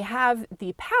 and they have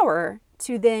the power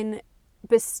to then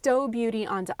bestow beauty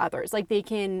onto others. Like they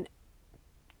can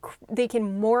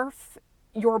morph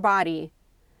your body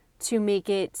to make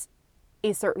it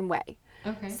a certain way.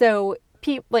 Okay. So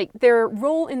like their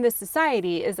role in this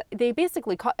society is they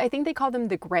basically I think they call them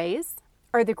the Greys,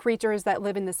 are the creatures that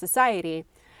live in the society.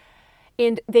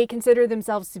 And they consider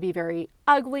themselves to be very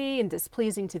ugly and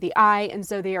displeasing to the eye. And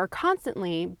so they are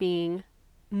constantly being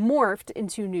morphed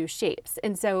into new shapes.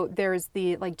 And so there's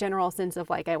the like general sense of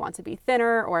like, I want to be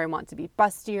thinner, or I want to be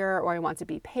bustier, or I want to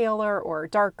be paler or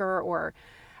darker, or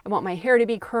I want my hair to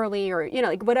be curly, or,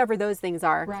 like whatever those things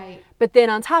are. Right. But then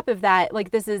on top of that,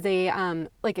 like this is a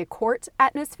like a court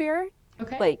atmosphere,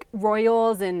 Okay. like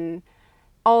royals and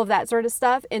all of that sort of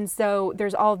stuff. And so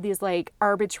there's all of these like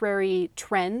arbitrary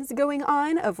trends going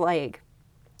on of like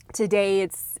today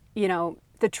it's,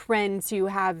 the trend to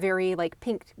have very like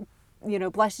pink,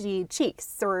 blushy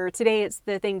cheeks, or today it's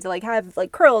the thing to like have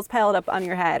like curls piled up on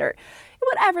your head, or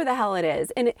whatever the hell it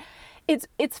is. And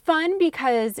it's fun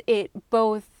because it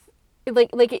both like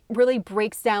it really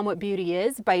breaks down what beauty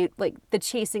is by like the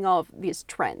chasing all of these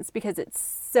trends, because it's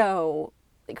so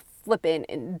like flippant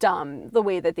and dumb the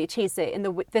way that they chase it, and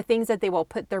the things that they will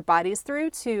put their bodies through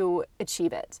to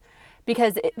achieve it,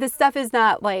 because this stuff is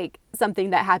not like something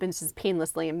that happens just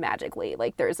painlessly and magically.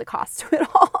 Like there's a cost to it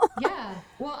all. Yeah.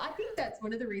 Well, I think that's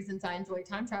one of the reasons I enjoy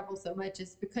time travel so much,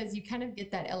 is because you kind of get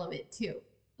that element too.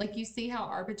 Like you see how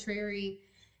arbitrary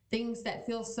things that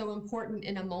feel so important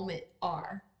in a moment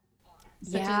are,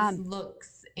 such Yeah. as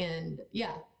looks and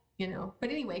but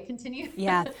anyway, continue.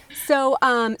 Yeah. So,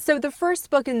 so the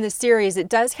first book in the series, it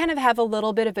does kind of have a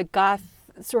little bit of a goth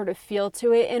sort of feel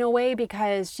to it in a way,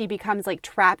 because she becomes like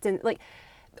trapped in, like,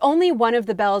 only one of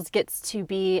the Bells gets to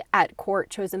be at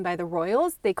court chosen by the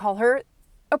royals. They call her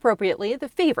appropriately the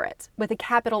favorite with a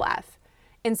capital F.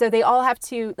 And so they all have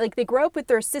to, like, they grow up with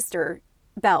their sister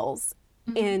Bells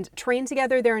and train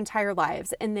together their entire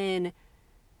lives. And then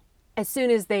as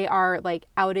soon as they are like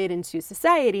outed into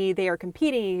society, they are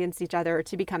competing against each other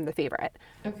to become the favorite.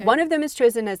 Okay. One of them is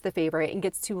chosen as the favorite and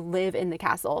gets to live in the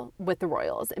castle with the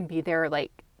royals and be their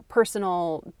like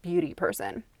personal beauty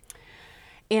person.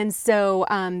 And so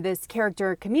this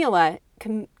character Camellia,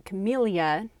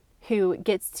 who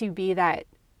gets to be that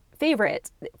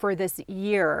favorite for this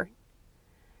year,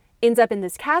 ends up in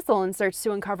this castle and starts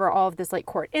to uncover all of this like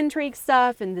court intrigue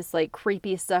stuff and this like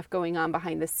creepy stuff going on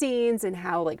behind the scenes, and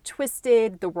how like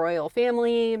twisted the royal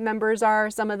family members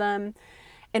are, some of them,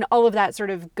 and all of that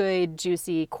sort of good,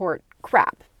 juicy court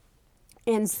crap.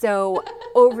 And so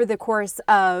over the course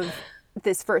of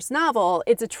this first novel,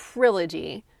 it's a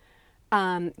trilogy,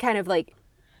 kind of like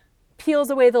peels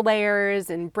away the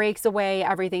layers and breaks away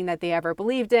everything that they ever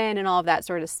believed in and all of that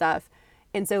sort of stuff.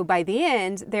 And so by the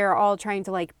end, they're all trying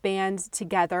to like band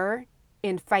together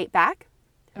and fight back.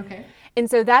 Okay.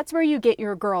 And so that's where you get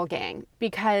your girl gang,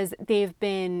 because they've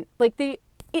been like,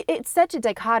 it's such a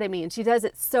dichotomy, and she does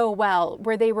it so well,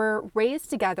 where they were raised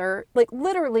together, like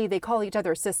literally they call each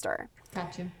other sister.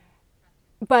 Gotcha.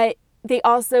 But they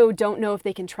also don't know if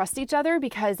they can trust each other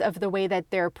because of the way that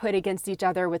they're put against each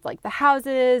other with like the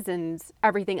houses and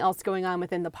everything else going on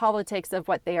within the politics of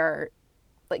what they are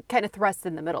like kind of thrust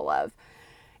in the middle of.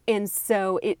 And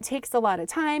so it takes a lot of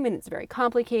time and it's very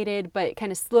complicated, but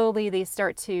kind of slowly they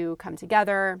start to come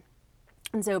together.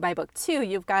 And so by book 2,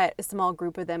 you've got a small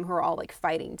group of them who are all like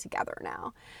fighting together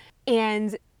now.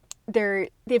 And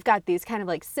they've got these kind of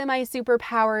like semi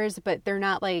superpowers, but they're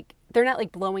not like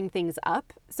blowing things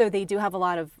up. So they do have a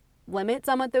lot of limits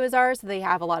on what those are. So they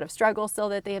have a lot of struggle still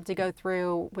that they have to go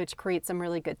through, which creates some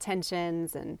really good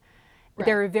tensions. And Right.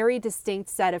 they're a very distinct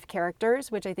set of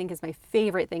characters, which I think is my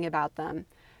favorite thing about them.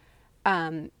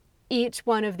 Each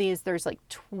one of these, there's like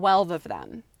 12 of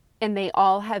them, and they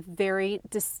all have very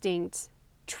distinct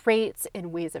traits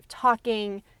and ways of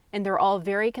talking, and they're all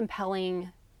very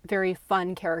compelling, very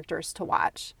fun characters to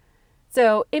watch.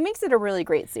 So it makes it a really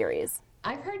great series.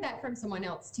 I've heard that from someone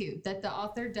else too, that the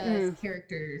author does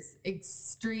characters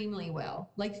extremely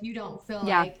well. Like you don't feel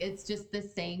like it's just the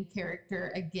same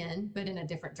character again, but in a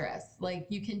different dress. Like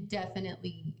you can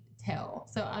definitely tell.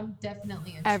 So I'm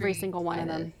definitely intrigued Every single one by of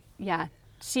them. this. Yeah.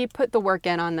 She put the work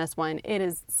in on this one. It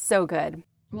is so good.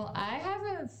 Well, I have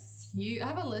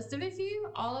a list of a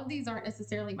few. All of these aren't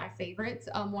necessarily my favorites.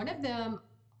 One of them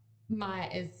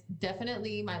is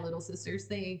definitely my little sister's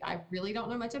thing. I really don't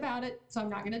know much about it, so I'm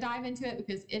not going to dive into it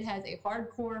because it has a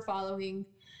hardcore following,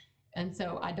 and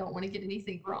so I don't want to get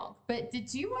anything wrong. But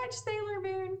did you watch Sailor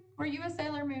Moon? Were you a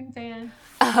Sailor Moon fan?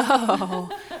 Oh,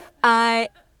 I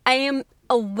am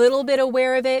a little bit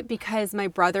aware of it because my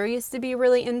brother used to be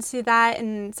really into that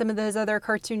and some of those other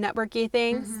Cartoon Network-y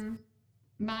things. Mm-hmm.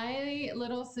 My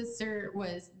little sister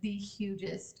was the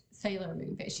hugest Sailor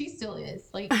Moon fan. She still is.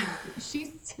 Like, she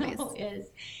still is.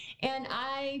 And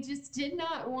I just did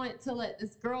not want to let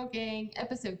this girl gang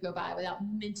episode go by without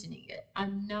mentioning it.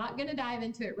 I'm not going to dive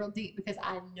into it real deep because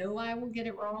I know I will get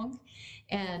it wrong.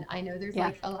 And I know there's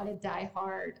like a lot of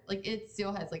diehard, like it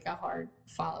still has like a hard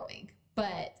following.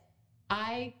 But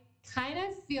I kind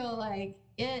of feel like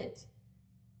it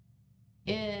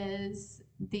is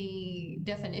the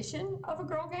definition of a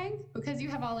girl gang because you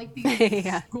have all like these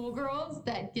schoolgirls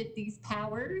that get these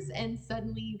powers and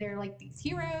suddenly they're like these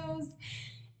heroes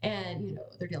and you know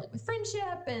they're dealing with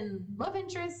friendship and love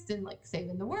interest and like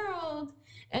saving the world,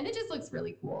 and it just looks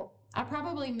really cool. I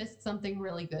probably missed something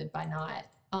really good by not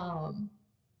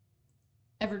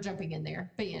ever jumping in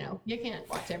there, but you know you can't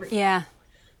watch everything.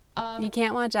 You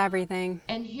can't watch everything.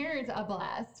 And here's a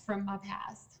blast from my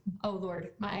past. Oh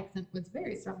Lord, my accent was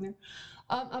very strong there.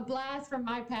 A blast from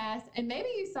my past, and maybe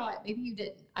you saw it, maybe you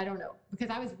didn't. I don't know, because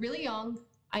I was really young.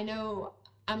 I know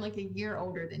I'm like a year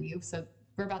older than you, so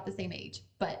we're about the same age.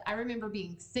 But I remember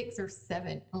being 6 or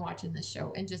 7 and watching this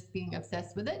show and just being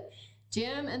obsessed with it.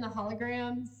 Jim and the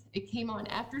Holograms. It came on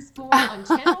after school on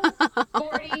Channel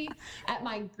 40 at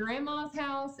my grandma's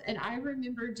house, and I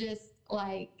remember just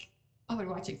like I would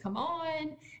watch it come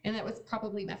on, and that was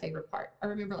probably my favorite part. I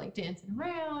remember like dancing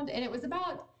around, and it was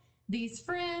about these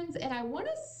friends, and I want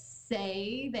to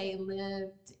say they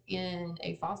lived in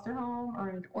a foster home or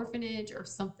an orphanage or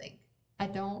something. I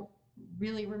don't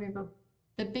really remember.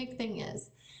 The big thing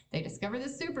is they discover the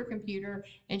supercomputer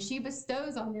and she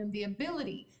bestows on them the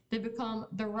ability to become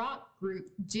the rock group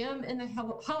Jim and the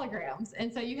Holograms.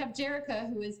 And so you have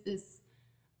Jerrica, who is this,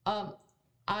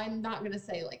 I'm not going to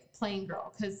say like plain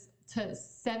girl, because to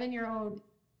 7-year-old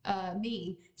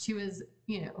me, she was,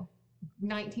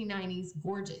 1990s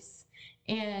gorgeous.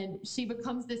 And she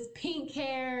becomes this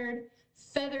pink-haired,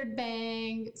 feathered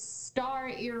bang, star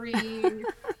earring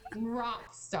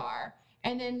rock star.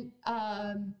 And then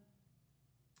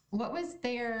what was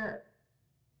their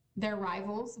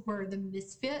rivals were the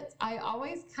Misfits. I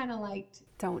always kind of liked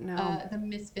Don't know. the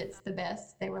Misfits the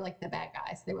best. They were like the bad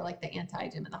guys. They were like the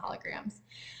anti-Jim and the Holograms.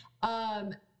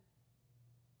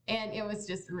 And it was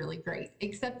just really great.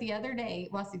 Except the other day,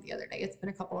 it's been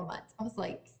a couple of months. I was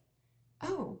like,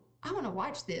 oh, I want to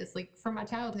watch this like from my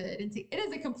childhood and see. It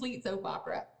is a complete soap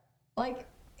opera. Like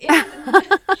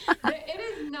it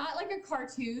is not like a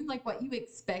cartoon, like what you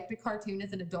expect a cartoon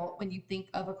as an adult when you think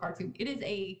of a cartoon. It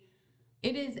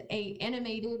is a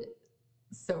animated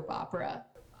soap opera.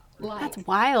 Like That's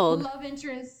wild. Love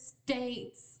interest,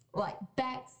 dates, like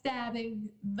backstabbing,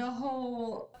 the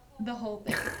whole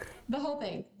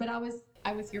thing. But I was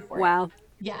here for it. Wow.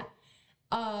 Yeah.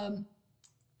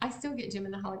 I still get Jim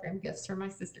and the Hologram gifts from my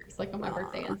sisters, like on my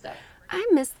birthday and stuff. I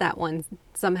missed that one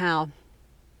somehow.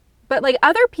 But like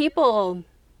other people,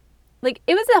 like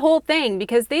it was a whole thing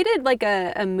because they did like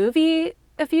a movie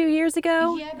a few years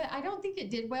ago. Yeah, but I don't think it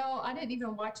did well. I didn't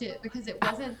even watch it because it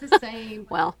wasn't the same.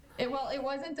 Well, it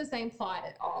wasn't the same plot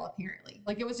at all, apparently.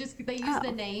 Like it was just, they used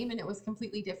the name and it was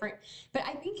completely different. But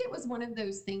I think it was one of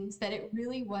those things that it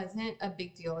really wasn't a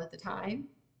big deal at the time,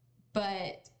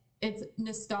 but it's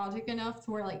nostalgic enough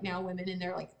to where like now women in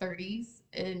their like 30s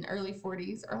and early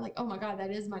 40s are like, oh my God,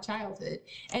 that is my childhood.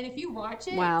 And if you watch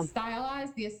it,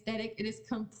 stylized, the aesthetic, it is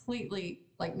completely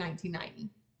like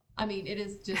 1990. I mean, it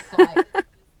is just like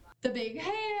the big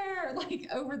hair, like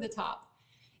over the top.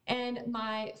 And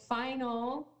my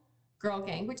final girl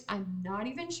gang, which I'm not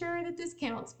even sure that this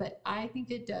counts, but I think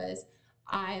it does.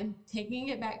 I'm taking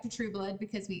it back to True Blood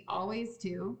because we always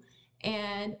do.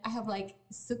 And I have like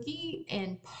Sookie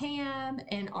and Pam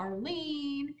and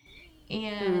Arlene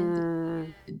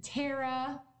and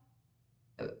Tara.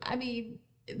 I mean,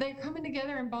 they're coming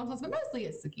together in Bone House, but mostly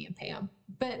it's Sookie and Pam.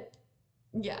 But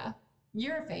yeah,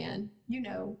 you're a fan,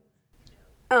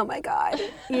 Oh my God.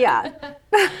 Yeah. I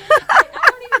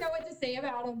don't even know what to say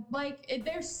about them. Like,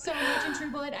 there's so much in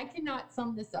True Blood. I cannot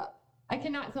sum this up. I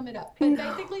cannot sum it up. But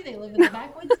basically, they live in the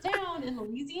backwoods town in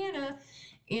Louisiana,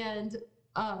 and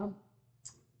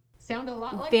sound a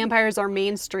lot like vampires are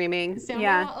mainstreaming.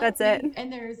 Yeah, that's it.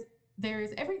 And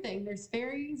there's everything. There's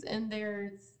fairies and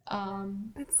there's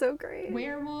it's so great.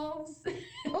 Werewolves.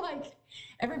 Like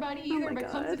everybody either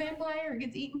becomes a vampire or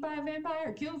gets eaten by a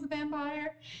vampire or kills a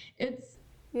vampire. It's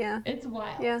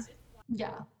wild. Yeah.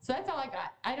 So that's all I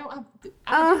got. I don't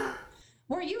have.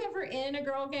 Were you ever in a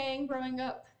girl gang growing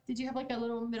up? Did you have like a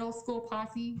little middle school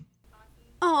posse?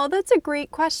 Oh, that's a great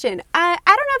question. I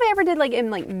don't know if I ever did like in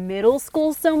like middle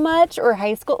school so much or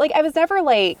high school. Like I was never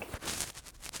like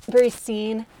very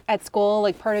seen at school,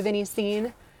 like part of any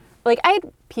scene. Like I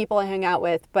had people I hung out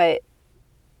with, but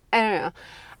I don't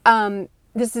know.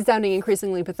 This is sounding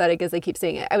increasingly pathetic as I keep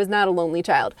saying it. I was not a lonely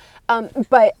child. But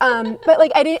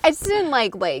like I just didn't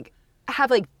like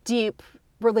have like deep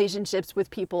relationships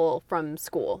with people from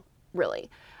school,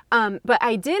 really. But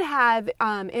I did have,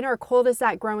 in our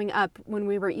cul-de-sac growing up when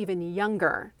we were even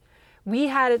younger, we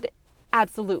had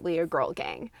absolutely a girl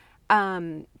gang.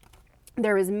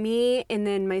 There was me and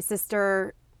then my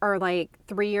sister are like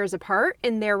 3 years apart.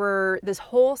 And there were this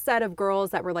whole set of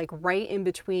girls that were like right in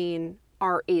between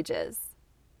our ages,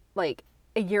 like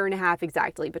a year and a half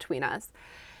exactly between us.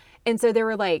 And so there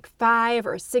were like 5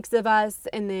 or 6 of us.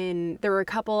 And then there were a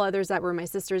couple others that were my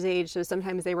sister's age. So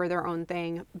sometimes they were their own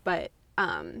thing, but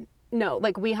no,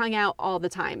 like we hung out all the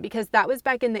time because that was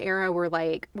back in the era where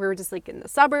like we were just like in the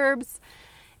suburbs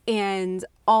and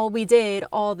all we did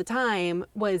all the time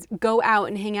was go out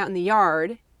and hang out in the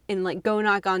yard and like go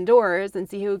knock on doors and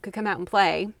see who could come out and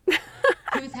play.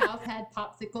 Whose house had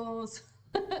popsicles.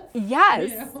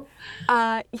 Yes.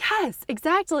 Yes,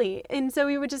 exactly. And so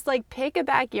we would just like pick a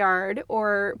backyard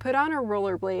or put on our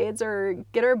rollerblades or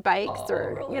get our bikes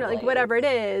or, like whatever it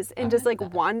is and just like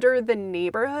wander the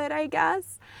neighborhood, I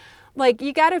guess. Like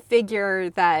you got to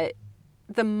figure that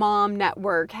the mom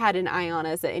network had an eye on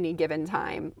us at any given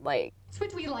time. Like, it's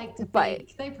what we like to but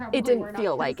think. They probably it didn't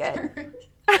feel like it.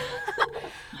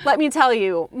 Let me tell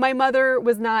you, my mother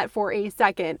was not for a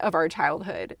second of our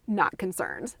childhood not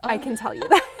concerned. I can tell you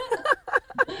that.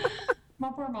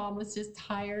 My poor mom was just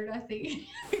tired, I think,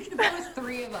 because there was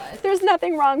 3 of us. There's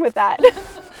nothing wrong with that.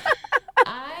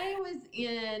 I was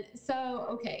in, so,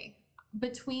 okay, I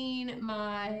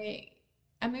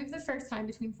moved the first time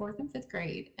between 4th and 5th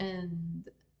grade, and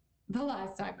the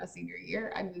last time, my senior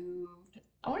year, I moved,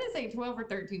 I want to say 12 or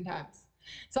 13 times.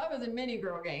 So I was in many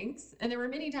girl gangs, and there were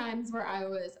many times where I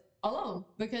was alone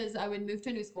because I would move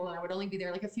to a new school and I would only be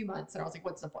there like a few months, and I was like,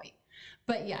 what's the point?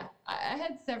 But yeah, I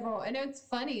had several, and it's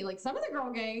funny, like some of the girl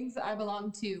gangs I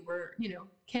belonged to were,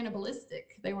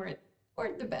 cannibalistic. They weren't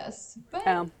the best, but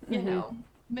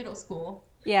middle school.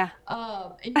 Yeah.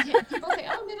 And people say,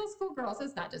 oh, middle school girls.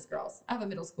 It's not just girls. I have a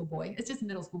middle school boy. It's just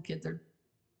middle school kids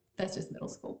that's just middle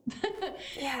school.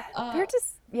 Yeah. They're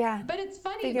just, But it's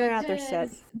funny figuring out their shit.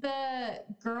 The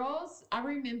girls, I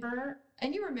remember,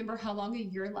 and you remember how long a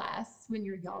year lasts when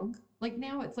you're young. Like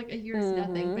now it's like a year is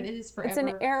nothing, but it is forever. It's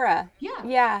an era. Yeah.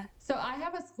 Yeah. So I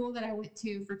have a school that I went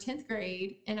to for 10th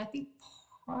grade and I think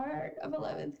part of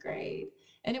 11th grade.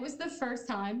 And it was the first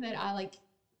time that I like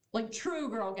true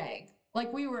girl gang.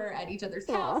 Like we were at each other's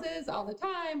houses all the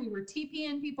time. We were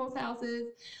TPing people's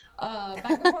houses.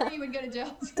 Back before you would go to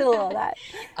jail. Still all that.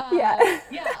 Yeah.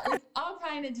 Yeah. Like all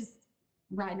kind of just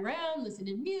riding around,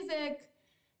 listening to music,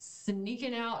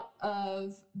 sneaking out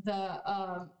of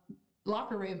the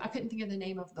locker room. I couldn't think of the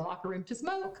name of the locker room to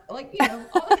smoke. Like, all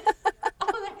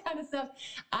that kind of stuff.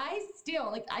 I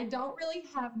don't really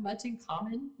have much in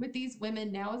common with these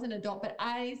women now as an adult, but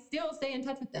I still stay in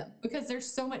touch with them because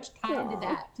there's so much tied to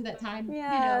that time,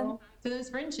 to those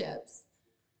friendships.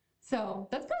 So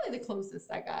that's probably the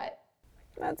closest I got.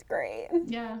 That's great.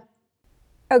 Yeah.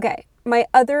 Okay. My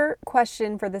other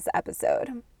question for this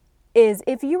episode is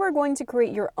if you were going to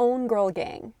create your own girl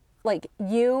gang, like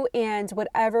you and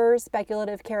whatever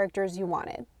speculative characters you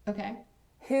wanted. Okay.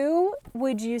 Who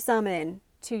would you summon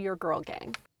to your girl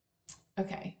gang?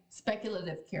 Okay.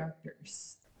 Speculative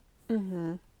characters.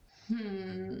 Mm-hmm.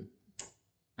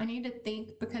 I need to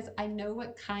think because I know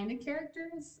what kind of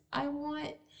characters I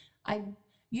want.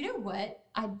 You know what?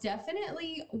 I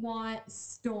definitely want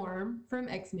Storm from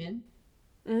X-Men.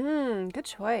 Good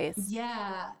choice.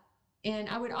 Yeah. And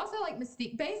I would also like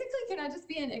Mystique. Basically, can I just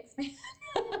be an X-Men?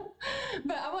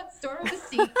 But I want Storm and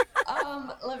Mystique.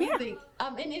 Let me think.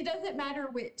 And it doesn't matter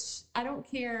which. I don't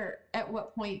care at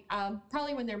what point.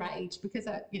 Probably when they're my age, because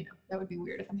that would be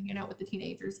weird if I'm hanging out with the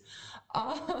teenagers.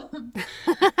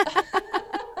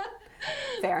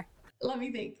 Fair. Let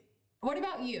me think. What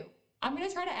about you? I'm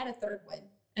gonna try to add a third one,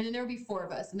 and then there will be 4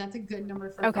 of us, and that's a good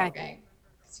number for a girl gang.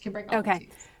 So you can break all the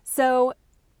twos.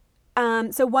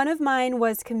 So one of mine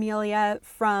was Camellia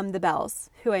from The Bells,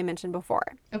 who I mentioned before.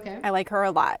 Okay. I like her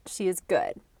a lot. She is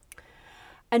good.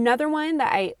 Another one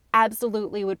that I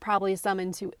absolutely would probably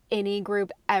summon to any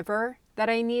group ever that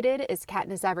I needed is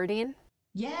Katniss Everdeen.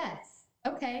 Yes.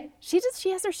 Okay. She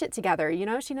has her shit together,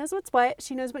 She knows what's what.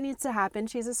 She knows what needs to happen.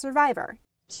 She's a survivor.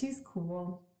 She's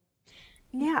cool.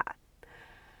 Yeah.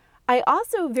 I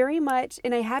also very much,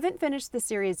 and I haven't finished the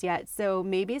series yet, so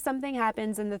maybe something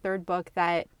happens in the 3rd book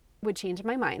that would change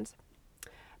my mind.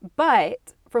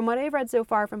 But from what I've read so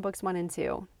far from books 1 and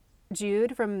 2,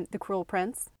 Jude from The Cruel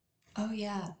Prince. Oh,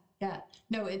 yeah. Yeah.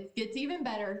 No, it gets even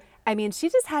better. I mean, she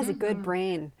just has a good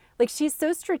brain. Like, she's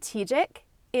so strategic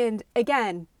and,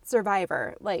 again,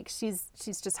 survivor. Like, she's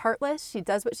just heartless. She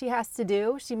does what she has to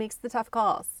do. She makes the tough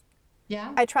calls.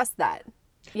 Yeah. I trust that.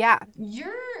 Yeah.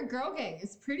 Your girl gang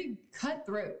is pretty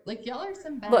cutthroat. Like, y'all are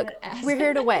some bad Look, asses. we're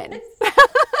here to win.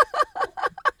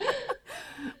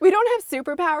 We don't have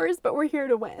superpowers, but we're here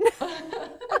to win.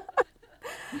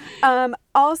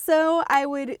 Also, I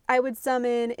would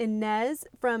summon Inez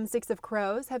from 6 of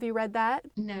Crows. Have you read that?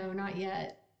 No, not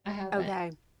yet. I haven't.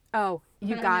 Okay. Oh,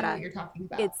 you but gotta. I know what you're talking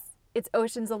about. It's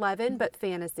Ocean's 11, but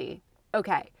fantasy.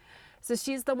 Okay. So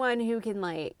she's the one who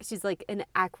can she's like an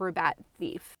acrobat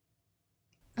thief.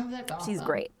 Oh, that's awesome. She's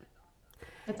great.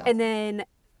 That's awesome.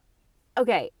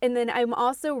 And then I'm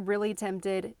also really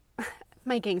tempted.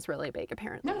 My gang's really big,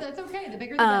 apparently. No, that's okay. The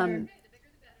bigger the better.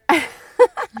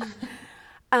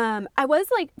 I was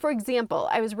for example,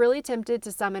 I was really tempted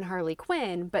to summon Harley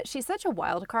Quinn, but she's such a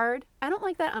wild card. I don't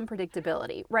like that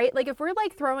unpredictability, right? Like if we're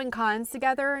throwing cons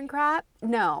together and crap,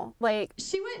 no,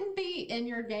 she wouldn't be in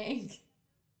your gang.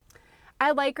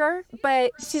 I like her,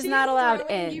 but she's not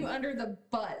allowed in. You under the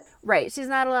bus. Right, she's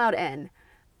not allowed in.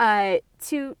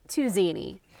 Too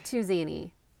zany.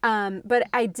 But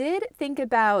I did think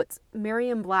about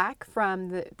Miriam Black from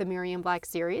the Miriam Black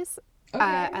series. Okay.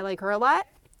 I like her a lot.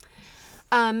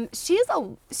 She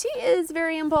is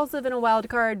very impulsive and a wild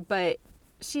card, but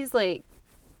she's like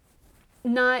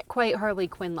not quite Harley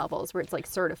Quinn levels where it's like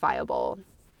certifiable.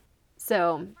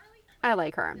 So I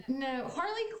like her. No,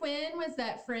 Harley Quinn was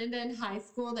that friend in high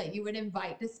school that you would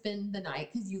invite to spend the night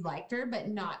because you liked her, but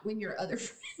not when your other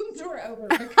friends were over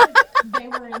because they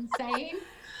were insane,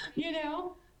 you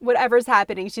know? Whatever's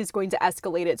happening, she's going to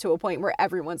escalate it to a point where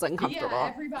everyone's uncomfortable. Yeah,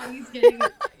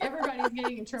 everybody's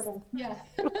getting in trouble. Yeah.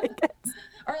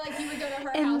 Or like you would go to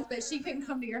her house, but she couldn't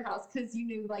come to your house because you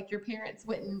knew like your parents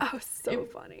wouldn't. Oh, so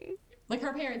funny. Like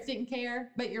her parents didn't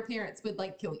care, but your parents would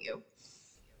like kill you.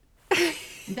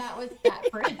 That was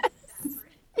that friend.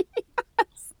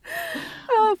 Yes.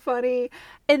 Oh, funny.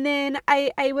 And then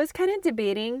I was kind of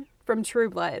debating from True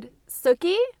Blood,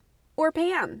 Sookie or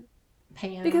Pam?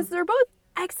 Pam. Because they're both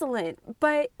excellent,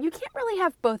 but you can't really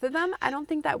have both of them. I don't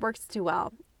think that works too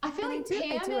well. I feel like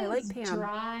Pam I like is Pam.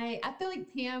 dry. I feel like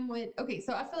Pam would. Okay,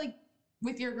 so I feel like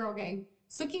with your girl gang,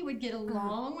 Sookie would get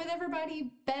along with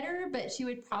everybody better, but she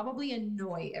would probably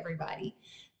annoy everybody.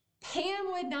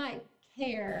 Pam would not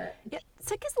care. Yeah,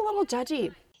 Sookie's a little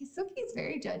judgy. Sookie's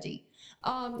very judgy.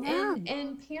 Yeah.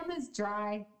 And Pam is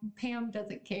dry. Pam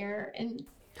doesn't care, and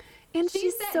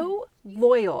she's so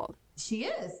loyal. she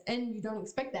is, and you don't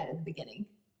expect that in the beginning.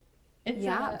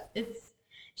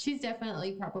 She's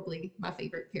definitely probably my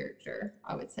favorite character,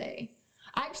 I would say.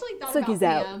 I actually thought Sookie's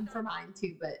about Pam for mine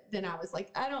too, but then I was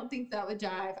like, I don't think that would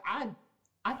jive.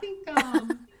 I think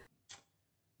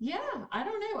yeah, I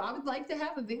don't know. I would like to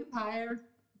have a vampire,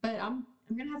 but I'm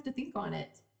gonna have to think on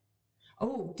it.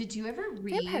 Oh, did you ever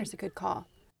read? Vampire's a good call.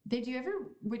 Did you ever?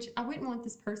 Which I wouldn't want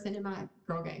this person in my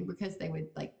girl gang because they would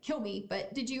like kill me.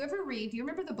 But did you ever read? Do you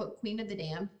remember the book Queen of the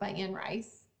Damned by Anne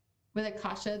Rice with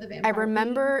Akasha the vampire? I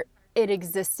remember it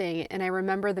existing, and I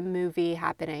remember the movie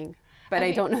happening, but Okay.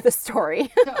 I don't know the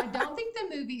story. So I don't think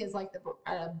the movie is like the book,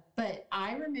 but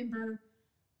I remember.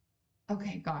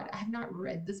 Okay, God, I have not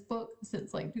read this book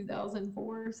since like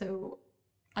 2004, so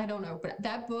I don't know. But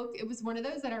that book, it was one of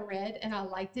those that I read, and I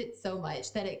liked it so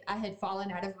much that I had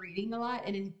fallen out of reading a lot,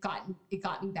 and it got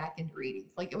me back into reading.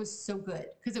 Like it was so good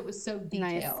because it was so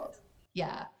detailed. Nice.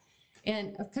 Yeah.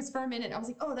 And because for a minute I was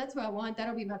like, oh, that's who I want.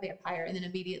 That'll be my vampire. And then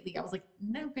immediately I was like,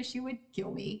 no, because she would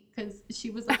kill me because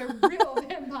she was like a real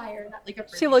vampire, not like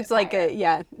a. She looks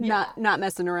vampire. Like not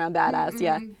messing around badass. Mm-hmm.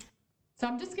 Yeah. So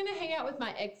I'm just gonna hang out with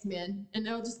my X-Men, and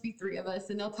there'll just be 3 of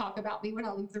us, and they'll talk about me when I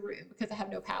leave the room because I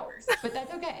have no powers. But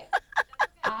that's okay.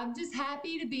 I'm just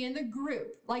happy to be in the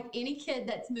group, like any kid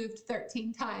that's moved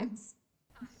 13 times.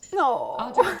 No.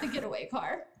 I'll drive the getaway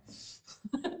car.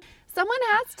 Someone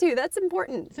has to. That's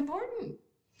important. It's important.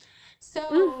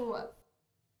 So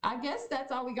I guess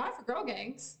that's all we got for girl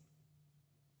gangs.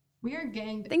 We are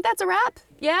gang. I think that's a wrap.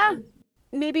 Yeah.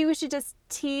 Maybe we should just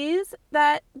tease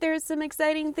that there's some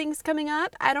exciting things coming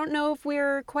up. I don't know if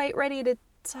we're quite ready to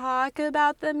talk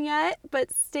about them yet,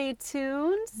 but stay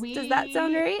tuned. Does that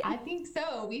sound right? I think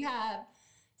so. We have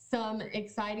some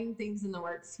exciting things in the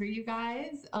works for you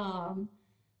guys.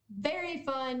 Very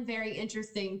fun, very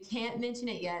interesting. Can't mention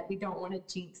it yet. We don't want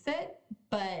to jinx it,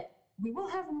 but we will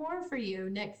have more for you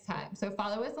next time. So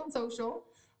follow us on social,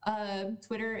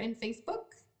 Twitter and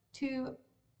Facebook to,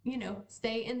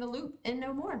 stay in the loop and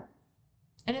know more.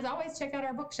 And as always, check out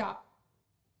our bookshop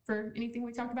for anything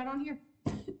we talked about on here.